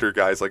the doctor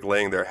guy's like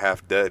laying there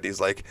half dead. He's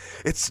like,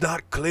 "It's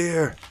not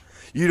clear.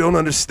 You don't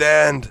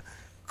understand.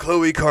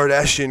 Khloe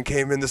Kardashian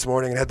came in this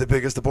morning and had the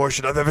biggest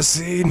abortion I've ever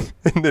seen."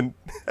 And then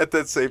at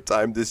that same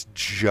time, this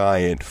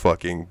giant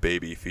fucking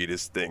baby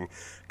fetus thing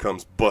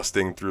comes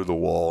busting through the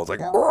wall. It's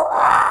like,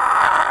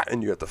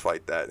 and you have to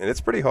fight that. And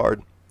it's pretty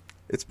hard.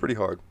 It's pretty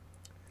hard.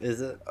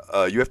 Is it?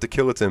 You have to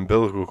kill its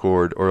umbilical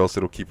cord or else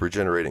it'll keep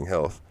regenerating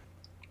health.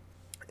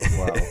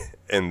 Wow.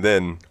 And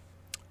then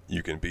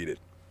you can beat it.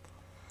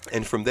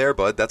 And from there,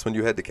 bud, that's when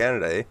you head to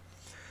Canada, eh?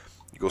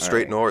 You go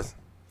straight north.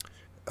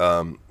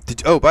 By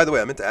the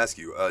way, I meant to ask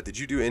you, did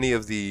you do any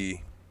of the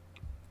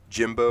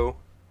Jimbo?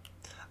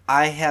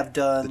 I have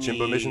done the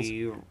Jimbo missions?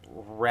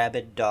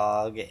 rabid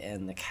dog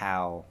and the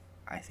cow,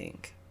 I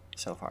think,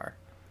 so far.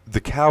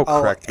 The cow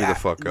cracked me the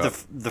fuck up.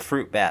 The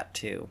fruit bat,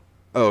 too.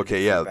 Oh,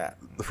 okay, yeah.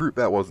 The fruit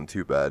bat wasn't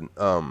too bad.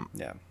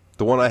 Yeah.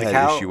 The one I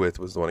had issue with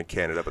was the one in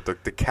Canada, but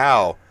the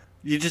cow...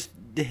 You just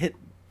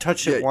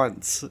touch it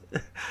once.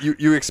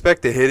 You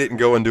expect to hit it and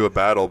go into a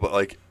battle, but,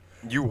 like,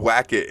 you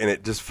whack it and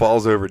it just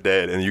falls over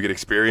dead, and you get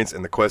experience,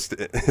 and the quest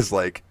is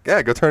like,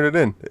 "Yeah, go turn it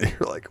in." And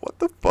you're like, what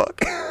the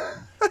fuck?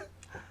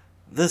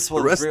 This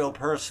was real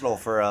personal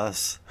for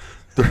us.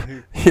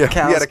 Yeah,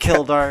 cows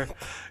killed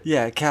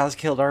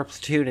our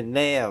platoon in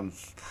Nam.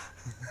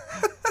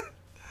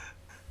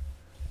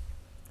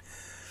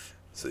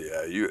 So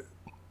yeah,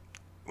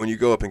 when you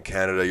go up in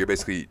Canada, you're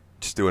basically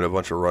just doing a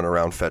bunch of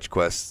run-around fetch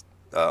quests,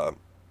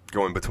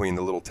 going between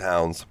the little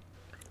towns.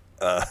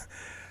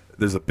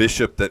 There's a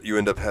bishop that you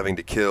end up having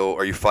to kill,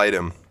 or you fight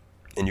him,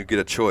 and you get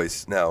a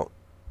choice. Now,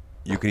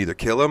 you can either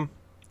kill him,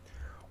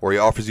 or he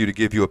offers you to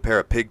give you a pair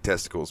of pig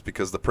testicles,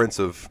 because the Prince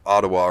of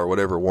Ottawa or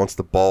whatever wants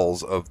the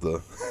balls of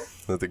the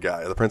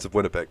guy, the Prince of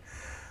Winnipeg.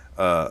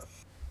 Or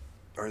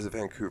is it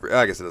Vancouver?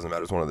 I guess it doesn't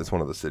matter. It's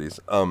one of the cities.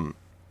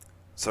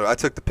 So I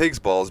took the pig's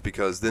balls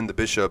because then the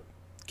bishop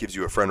gives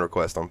you a friend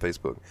request on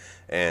Facebook,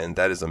 and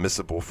that is a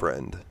missable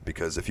friend,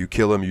 because if you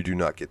kill him, you do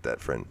not get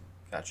that friend.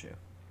 Got you.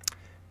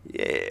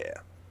 Yeah.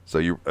 So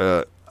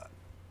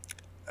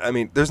I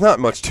mean, there's not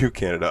much to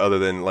Canada other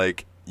than,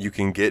 like, you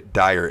can get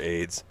dire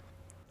AIDS.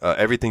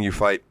 Everything you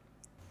fight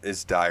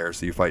is dire.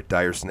 So you fight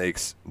dire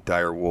snakes,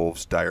 dire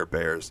wolves, dire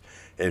bears.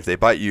 And if they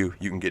bite you,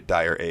 you can get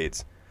dire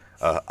AIDS.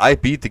 I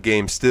beat the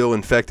game still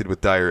infected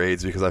with dire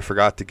AIDS because I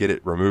forgot to get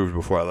it removed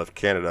before I left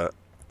Canada.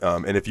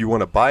 And if you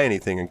want to buy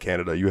anything in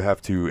Canada, you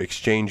have to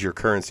exchange your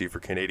currency for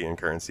Canadian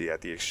currency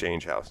at the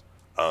exchange house.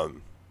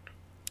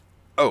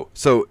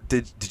 So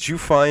did you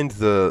find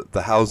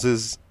the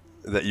houses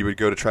that you would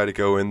go to try to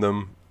go in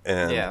them?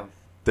 And Yeah.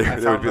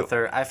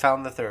 I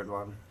found the third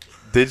one.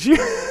 Did you?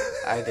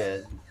 I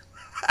did.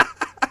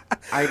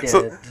 I did.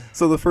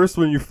 So the first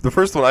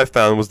one I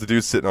found was the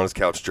dude sitting on his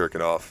couch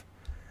jerking off.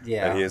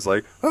 Yeah. And he is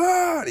like,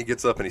 ah! And he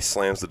gets up and he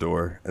slams the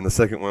door. And the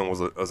second one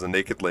was a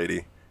naked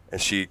lady,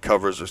 and she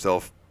covers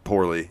herself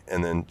poorly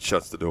and then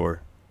shuts the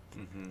door.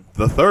 Mm-hmm.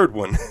 The third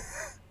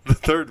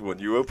one,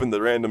 you open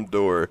the random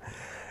door,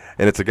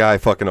 and it's a guy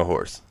fucking a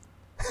horse.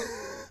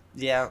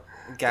 Yeah,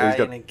 guy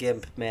in a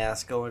gimp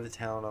mask going to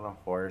town on a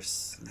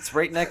horse. It's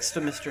right next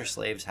to Mr.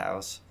 Slave's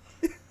house.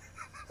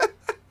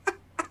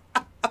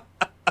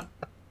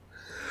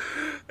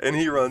 And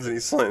he runs and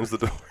he slams the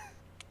door.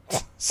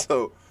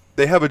 So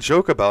they have a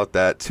joke about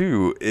that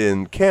too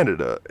in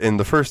Canada. In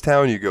the first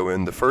town you go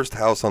in, the first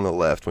house on the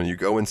left, when you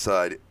go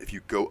inside, if you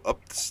go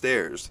up the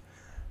stairs,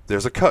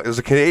 there's a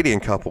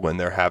Canadian couple in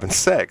there having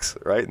sex,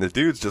 right? And the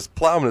dude's just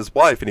plowing his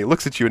wife, and he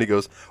looks at you and he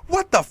goes,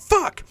 "What the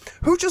fuck?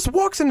 Who just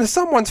walks into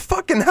someone's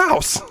fucking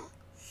house?"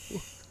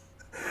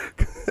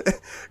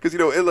 Because,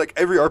 like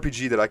every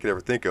RPG that I could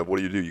ever think of, what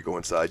do? You go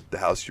inside the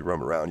house, you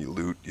roam around, you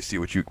loot, you see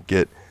what you can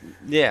get.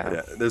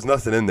 Yeah. There's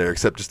nothing in there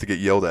except just to get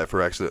yelled at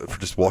for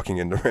just walking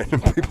into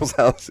random people's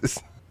houses.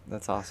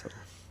 That's awesome.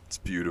 It's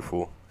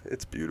beautiful.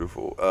 It's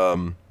beautiful.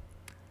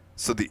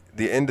 So the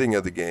ending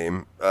of the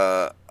game,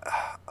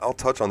 I'll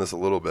touch on this a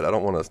little bit. I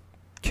don't want to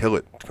kill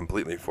it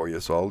completely for you,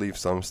 so I'll leave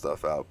some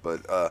stuff out.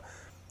 But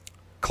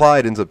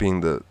Clyde ends up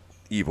being the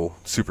evil,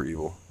 super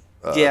evil.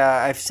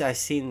 Yeah, I've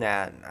seen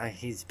that.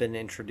 He's been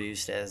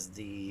introduced as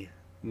the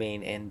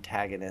main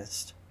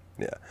antagonist.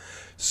 Yeah.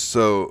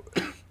 So,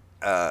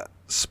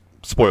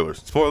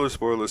 spoilers.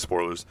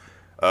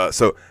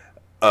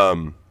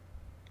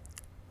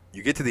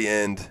 You get to the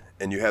end,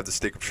 and you have the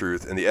stick of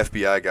truth, and the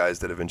FBI guys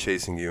that have been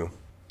chasing you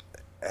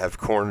have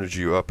cornered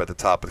you up at the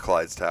top of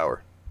Clyde's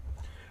tower.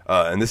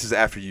 And this is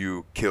after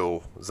you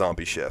kill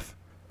Zombie Chef.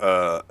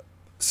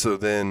 So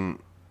then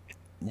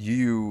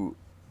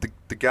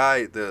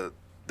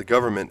the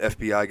government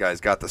FBI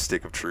guys got the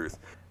stick of truth,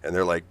 and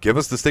they're like, "Give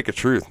us the stick of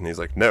truth." And he's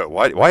like, "No,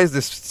 why is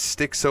this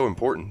stick so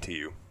important to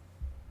you?"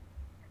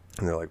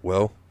 And they're like,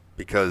 "Well,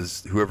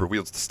 because whoever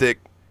wields the stick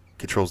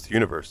controls the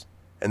universe."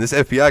 And this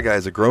FBI guy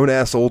is a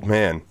grown-ass old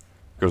man.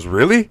 He goes,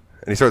 "Really?"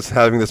 And he starts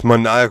having this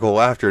maniacal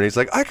laughter, and he's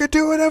like, "I could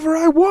do whatever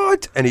I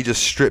want!" And he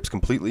just strips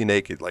completely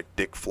naked, like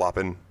dick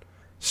flopping,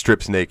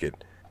 strips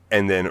naked,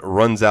 and then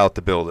runs out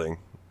the building.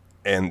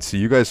 And so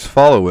you guys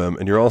follow him,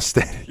 and you're all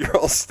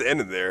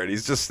standing there, and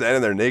he's just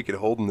standing there naked,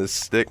 holding this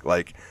stick,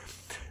 like,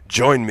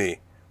 "Join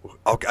me.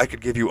 I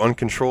could give you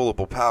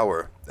uncontrollable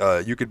power.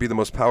 You could be the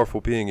most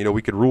powerful being.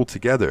 We could rule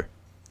together."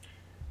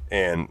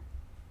 And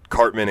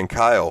Cartman and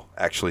Kyle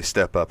actually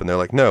step up, and they're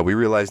like, "No, we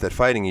realize that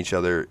fighting each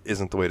other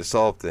isn't the way to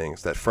solve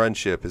things. That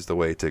friendship is the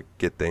way to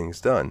get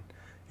things done.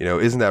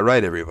 Isn't that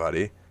right,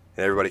 everybody?"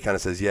 And everybody kind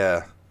of says,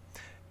 "Yeah,"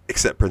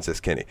 except Princess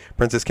Kenny.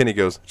 Princess Kenny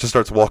just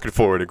starts walking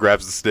forward and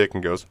grabs the stick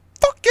and goes,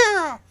 "Fuck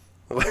yeah!"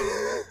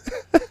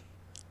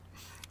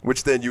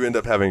 Which then you end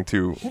up having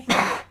to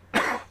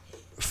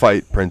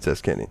fight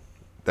Princess Kenny.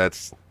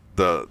 That's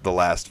the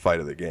last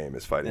fight of the game,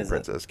 is fighting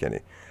Princess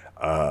Kenny.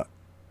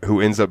 Who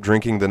ends up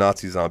drinking the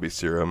Nazi zombie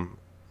serum,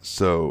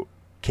 so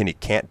Kenny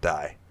can't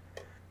die.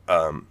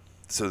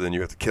 So then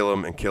you have to kill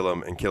him and kill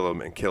him and kill him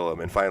and kill him,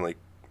 and finally,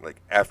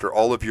 like, after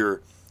all of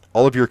your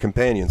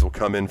companions will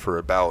come in for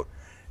a bout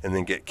and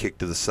then get kicked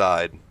to the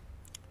side,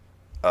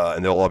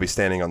 and they'll all be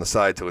standing on the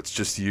side till it's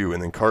just you,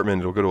 and then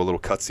Cartman will go to a little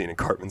cutscene, and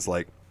Cartman's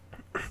like,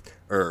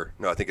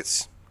 no, I think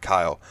it's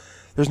Kyle.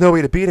 "There's no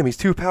way to beat him. He's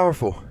too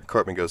powerful."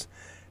 Cartman goes,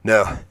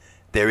 "No,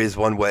 there is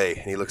one way."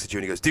 And he looks at you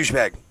and he goes,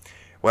 "Douchebag,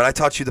 when I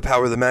taught you the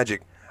power of the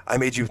magic, I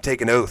made you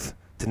take an oath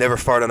to never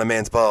fart on a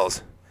man's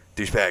balls.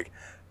 Douchebag,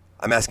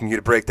 I'm asking you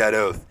to break that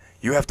oath.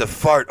 You have to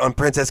fart on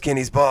Princess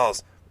Kenny's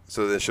balls."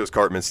 So then it shows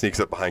Cartman sneaks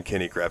up behind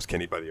Kenny, grabs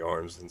Kenny by the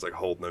arms, and is like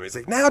holding him. He's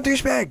like, "Now,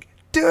 douchebag,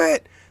 do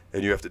it!"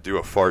 And you have to do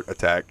a fart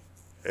attack,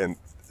 and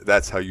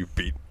that's how you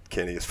beat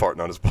Kenny, is farting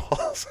on his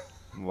balls.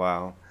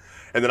 Wow.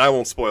 And then I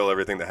won't spoil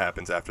everything that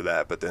happens after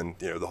that, but then,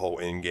 the whole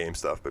in-game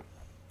stuff. But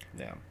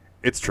yeah,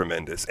 it's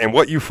tremendous. And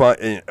what you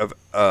find,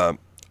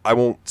 I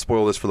won't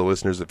spoil this for the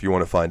listeners. If you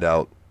want to find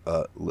out,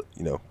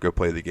 go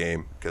play the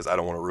game, because I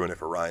don't want to ruin it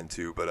for Ryan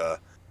too.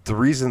 But the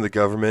reason the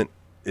government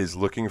is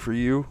looking for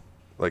you,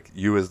 like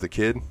you as the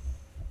kid,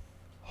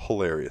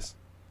 hilarious.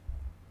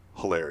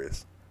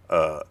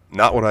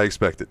 Not what I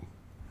expected.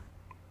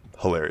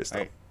 Hilarious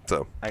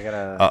though. I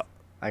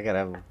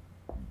gotta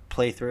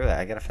play through it.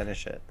 I gotta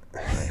finish it.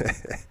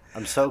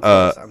 I'm so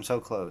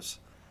close.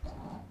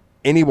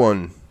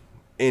 Anyone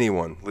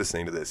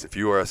listening to this, if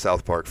you are a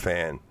South Park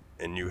fan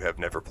and you have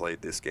never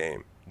played this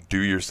game, do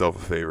yourself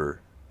a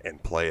favor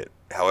and play it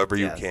however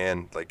you Yes.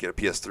 can. Like, get a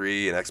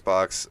PS3, an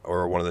Xbox,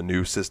 or one of the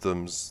new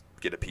systems.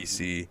 Get a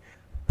PC.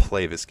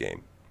 Play this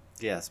game.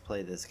 Yes,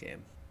 play this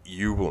game.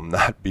 You will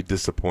not be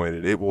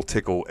disappointed. It will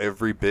tickle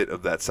every bit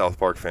of that South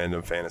Park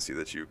fandom fantasy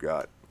that you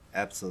got.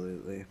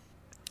 Absolutely.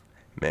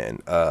 Man,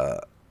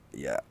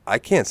 yeah, I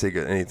can't say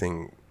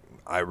anything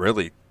I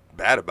really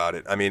bad about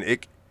it. I mean,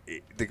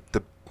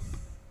 the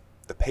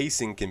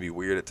pacing can be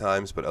weird at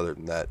times, but other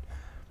than that,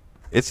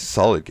 it's a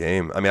solid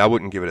game. I mean, I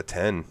wouldn't give it a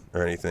 10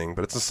 or anything,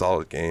 but it's a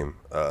solid game.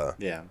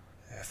 Yeah.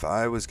 If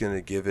I was going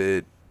to give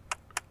it,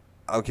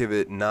 I'll give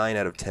it 9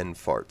 out of 10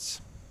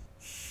 farts.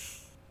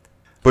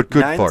 But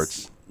good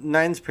farts.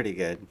 9's pretty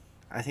good.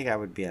 I think I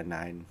would be a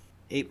 9.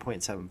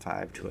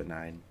 8.75 to a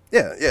 9.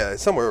 Yeah,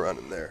 somewhere around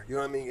in there. You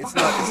know what I mean? It's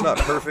not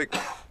perfect.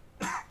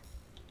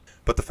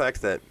 But the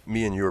fact that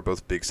me and you are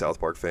both big South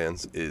Park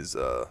fans is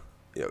a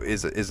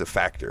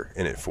factor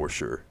in it for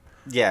sure.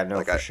 Yeah, no,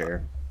 Like, for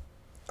sure.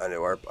 I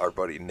know our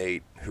buddy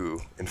Nate,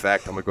 who, in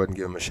fact, I'm going to go ahead and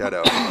give him a shout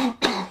out.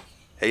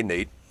 Hey,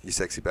 Nate, you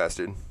sexy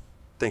bastard.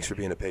 Thanks for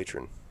being a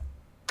patron.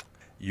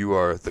 You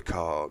are the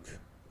cog.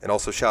 And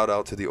also shout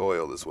out to the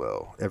oil as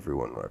well.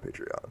 Everyone on our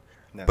Patreon.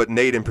 No. But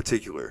Nate in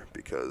particular,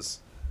 because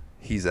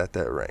he's at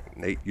that rank.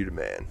 Nate, you the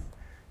man.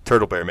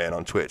 Turtle Bear Man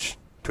on Twitch.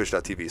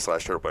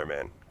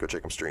 Twitch.tv/TurtleBearMan. Go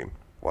check him stream.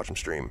 Watch him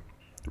stream.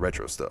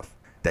 Retro stuff.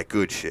 That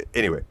good shit.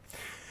 Anyway.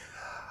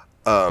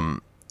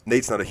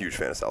 Nate's not a huge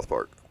fan of South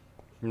Park.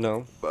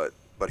 No. But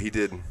he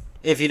did.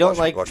 If you don't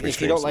watch me if you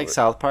stream don't some like of it.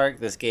 South Park,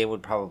 this game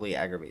would probably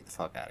aggravate the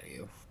fuck out of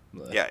you.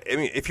 But- Yeah, I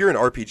mean, if you're an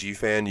RPG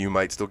fan, you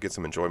might still get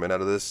some enjoyment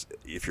out of this.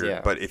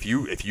 But if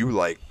you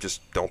like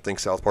just don't think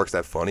South Park's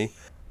that funny,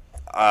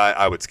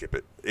 I would skip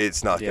it.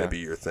 It's not going Yeah. to be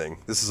your thing.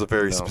 This is a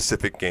very No.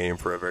 specific game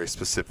for a very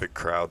specific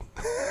crowd.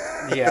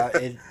 Yeah,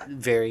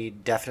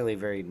 definitely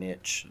very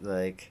niche.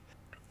 Like,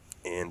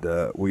 And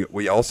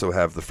we also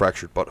have the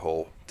Fractured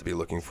Butthole to be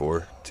looking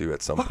for too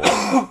at some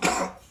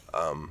point.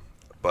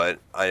 But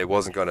I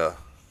wasn't gonna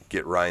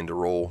get Ryan to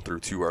roll through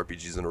 2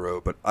 RPGs in a row,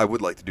 but I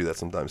would like to do that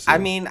sometime soon. I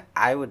mean,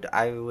 I would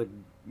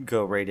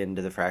go right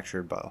into the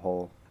Fractured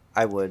Butthole.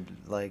 I would.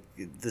 Like,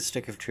 the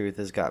Stick of Truth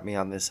has got me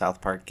on this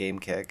South Park game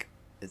kick.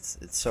 It's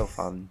so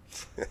fun.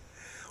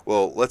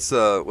 Well, let's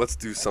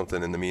do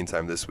something in the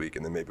meantime this week,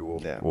 and then maybe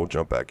we'll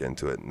jump back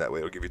into it, and that way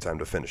it'll give you time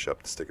to finish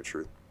up the Stick of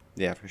Truth.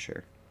 Yeah, for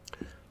sure.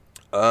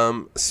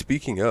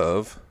 Speaking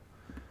of,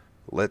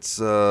 let's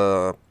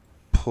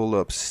pull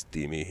up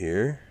Steamy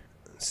here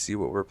and see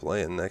what we're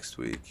playing next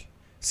week.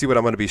 See what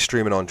I'm going to be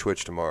streaming on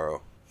Twitch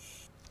tomorrow.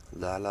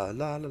 La la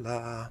la la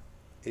la.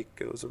 It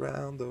goes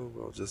around the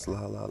world just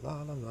la la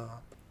la la la.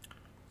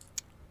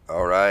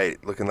 All right,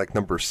 looking like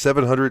number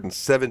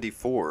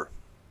 774.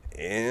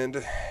 And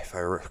if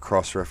I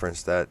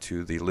cross-reference that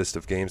to the list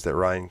of games that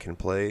Ryan can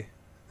play,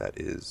 that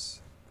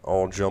is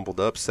all jumbled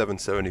up.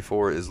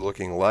 774 is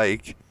looking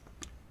like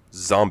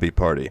Zombie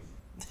Party.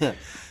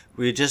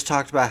 We just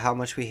talked about how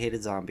much we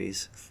hated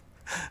zombies.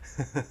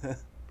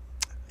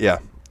 Yeah,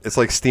 it's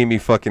like Steamy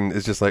fucking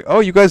is just like, oh,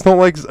 you guys don't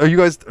like, are you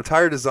guys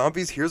tired of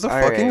zombies? Here's a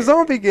All fucking right.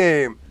 zombie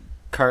game.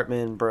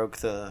 Cartman broke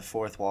the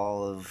fourth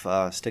wall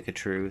of Stick of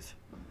Truth.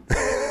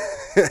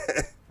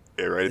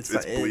 Yeah, right. It's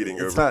bleeding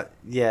it's over. Not.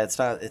 Yeah,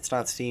 it's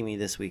not Steamy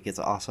this week. It's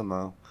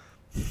Awesome-o.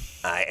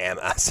 I am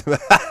awesome.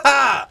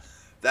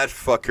 That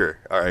fucker.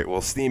 All right. Well,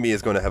 Steamy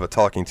is going to have a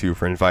talking to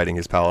for inviting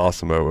his pal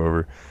Awesome-o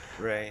over.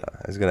 Right.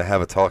 He's going to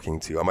have a talking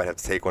to. I might have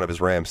to take one of his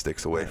Ram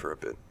sticks away for a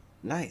bit.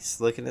 Nice.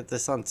 Looking at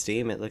this on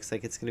Steam, it looks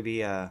like it's going to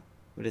be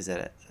what is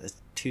it? A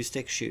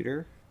 2-stick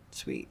shooter?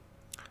 Sweet.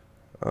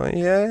 Oh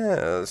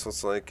yeah. So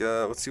it's like,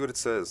 let's see what it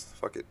says.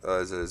 Fuck it.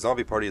 Is a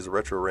Zombie Party is a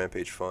retro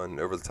rampage fun,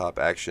 over the top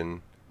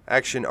action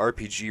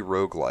RPG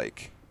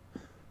roguelike.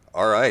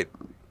 All right.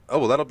 Oh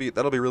well, that'll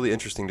be really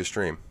interesting to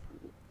stream.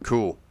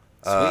 Cool.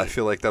 I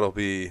feel like that'll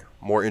be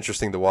more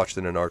interesting to watch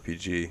than an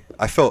RPG.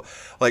 I felt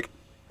like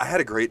I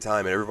had a great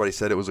time, and everybody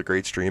said it was a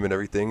great stream and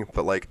everything.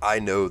 But like, I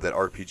know that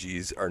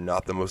RPGs are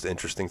not the most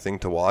interesting thing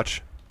to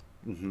watch.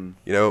 Mm-hmm.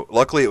 You know,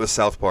 luckily it was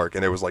South Park,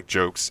 and there was like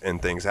jokes and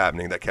things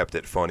happening that kept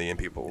it funny, and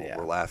people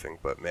were laughing.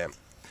 But man,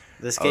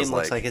 This I game was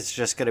looks like- like it's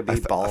just going to be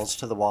balls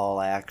to the wall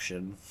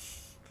action.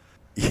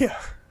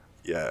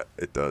 yeah,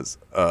 it does.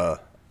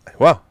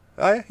 Wow,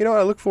 I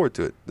look forward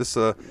to it.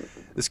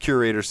 This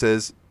curator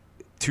says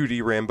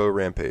 2D Rambo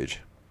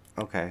Rampage.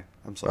 Okay,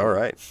 I'm sorry. All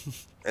right,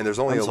 and there's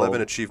only I'm 11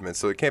 sold. achievements,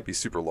 so it can't be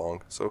super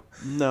long. So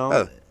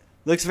No,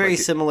 looks very like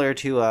it- similar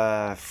to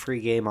a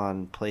free game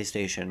on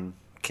PlayStation,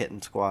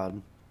 Kitten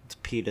Squad. It's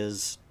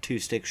PETA's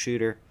 2-stick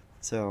shooter,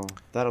 so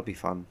that'll be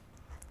fun.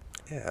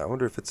 yeah, I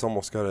wonder if it's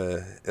almost got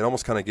it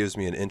almost kind of gives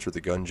me an Enter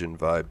the Gungeon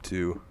vibe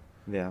too.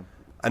 Yeah.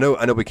 I know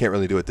we can't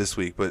really do it this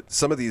week, but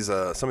some of these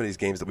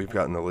games that we've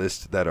got on the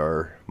list that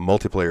are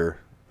multiplayer,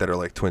 that are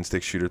like twin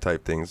stick shooter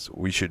type things,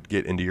 we should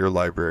get into your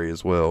library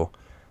as well,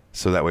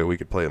 so that way we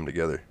could play them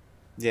together.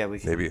 Yeah, we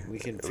can Maybe we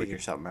can we figure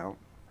can- something out.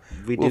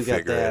 We'll got figure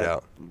it that.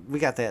 out. We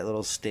got that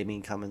little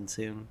stimmy coming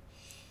soon.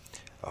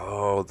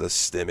 Oh, the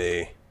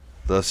stimmy.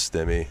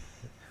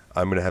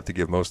 I'm gonna have to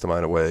give most of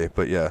mine away,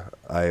 but yeah,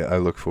 I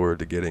look forward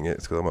to getting it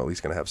because I'm at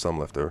least gonna have some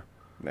left over.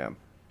 Yeah.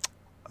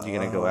 You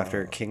gonna go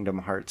after Kingdom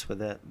Hearts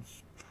with it?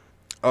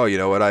 Oh, you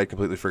know what? I had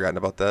completely forgotten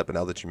about that, but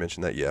now that you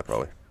mentioned that, yeah,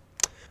 probably.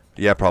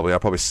 Yeah, probably. I'll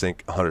probably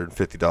sink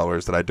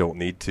 $150 that I don't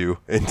need to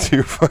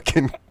into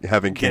fucking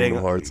having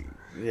Kingdom Hearts.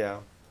 Yeah.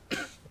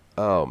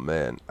 Oh,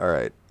 man. All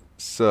right.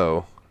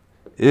 So,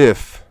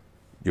 if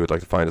you would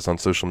like to find us on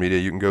social media,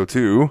 you can go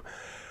to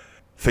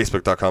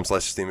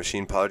Facebook.com/Steam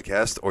Machine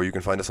Podcast, or you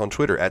can find us on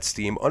Twitter at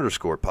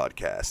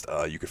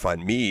Steam_podcast. You can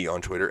find me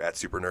on Twitter at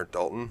Super Nerd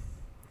Dalton,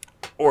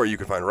 or you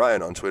can find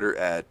Ryan on Twitter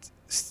at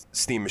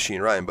Steam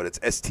Machine Ryan, but it's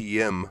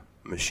STM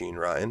Machine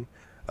Ryan.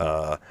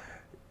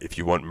 If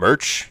you want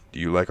merch, do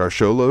you like our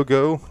show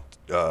logo?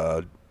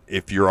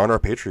 If you're on our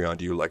Patreon,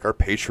 do you like our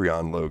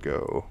Patreon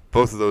logo?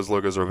 Both of those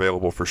logos are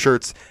available for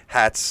shirts,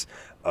 hats,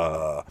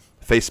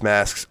 face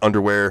masks,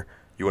 underwear.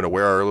 You want to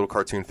wear our little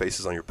cartoon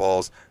faces on your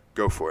balls?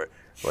 Go for it.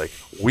 Like,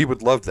 we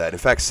would love that. In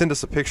fact, send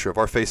us a picture of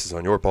our faces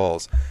on your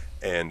balls,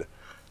 and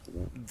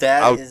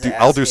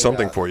I'll do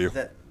something for you.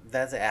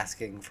 That's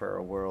asking for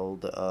a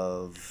world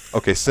of...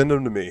 Okay, send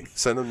them to me.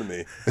 Send them to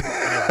me.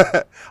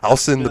 I'll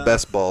send the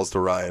best balls to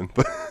Ryan.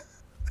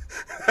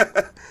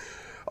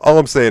 All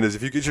I'm saying is,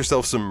 if you get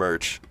yourself some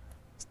merch,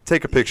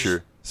 take a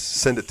picture,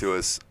 send it to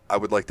us. I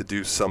would like to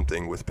do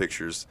something with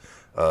pictures.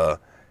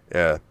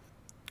 Yeah.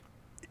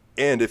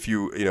 And if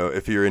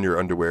if you're in your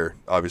underwear,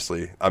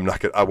 obviously, I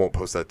won't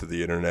post that to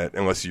the internet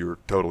unless you're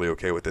totally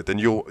okay with it. Then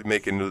you'll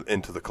make it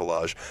into the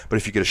collage. But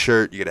if you get a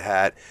shirt, you get a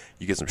hat,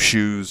 you get some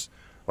shoes,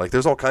 like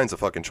there's all kinds of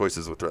fucking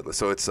choices with Threadless.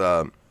 So it's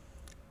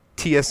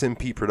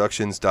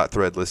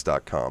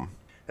tsmpproductions.threadless.com.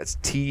 That's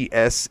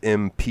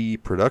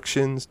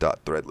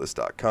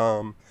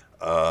tsmpproductions.threadless.com.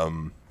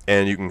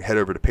 And you can head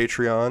over to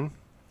Patreon,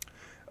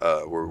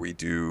 where we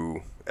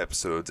do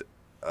episodes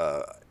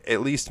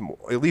at least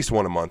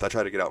one a month. I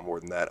try to get out more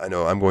than that. I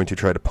know I'm going to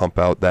try to pump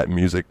out that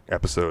music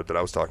episode that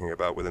I was talking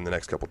about within the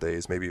next couple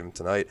days, maybe even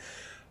tonight.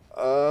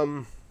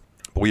 But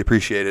we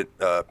appreciate it.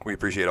 We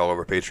appreciate all of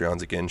our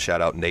Patreons. Again,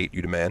 shout out Nate,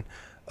 you the man.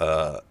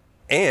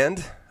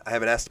 And I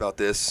haven't asked about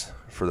this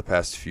for the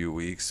past few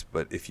weeks,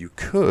 but if you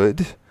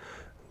could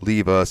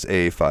leave us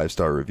a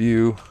 5-star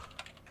review,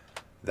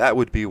 that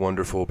would be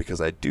wonderful, because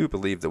I do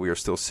believe that we are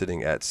still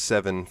sitting at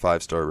 7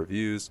 5-star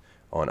reviews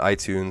on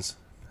iTunes.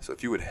 So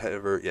if you would head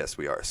over, yes,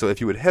 we are. So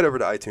if you would head over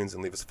to iTunes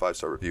and leave us a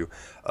 5-star review,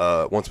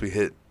 once we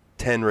hit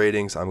 10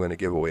 ratings, I'm going to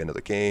give away another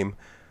game.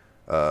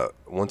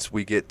 Once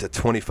we get to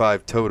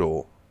 25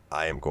 total,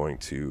 I am going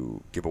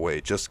to give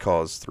away Just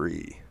Cause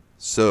 3.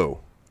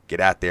 So get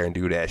out there and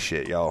do that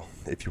shit, y'all,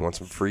 if you want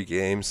some free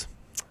games.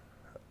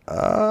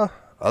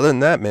 Other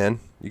than that, man,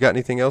 you got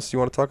anything else you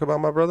want to talk about,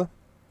 my brother?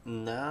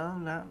 No,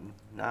 not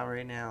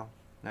right now.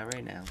 Not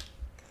right now.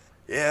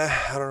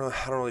 Yeah, I don't know.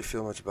 I don't really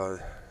feel much about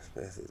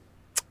it.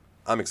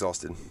 I'm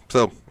exhausted.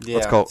 So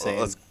Yeah,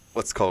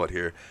 let's call it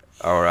here.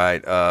 All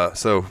right.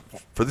 So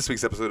for this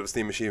week's episode of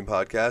Steam Machine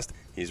Podcast,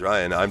 he's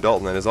Ryan. I'm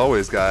Dalton, and as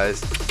always, guys,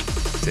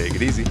 take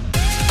it easy.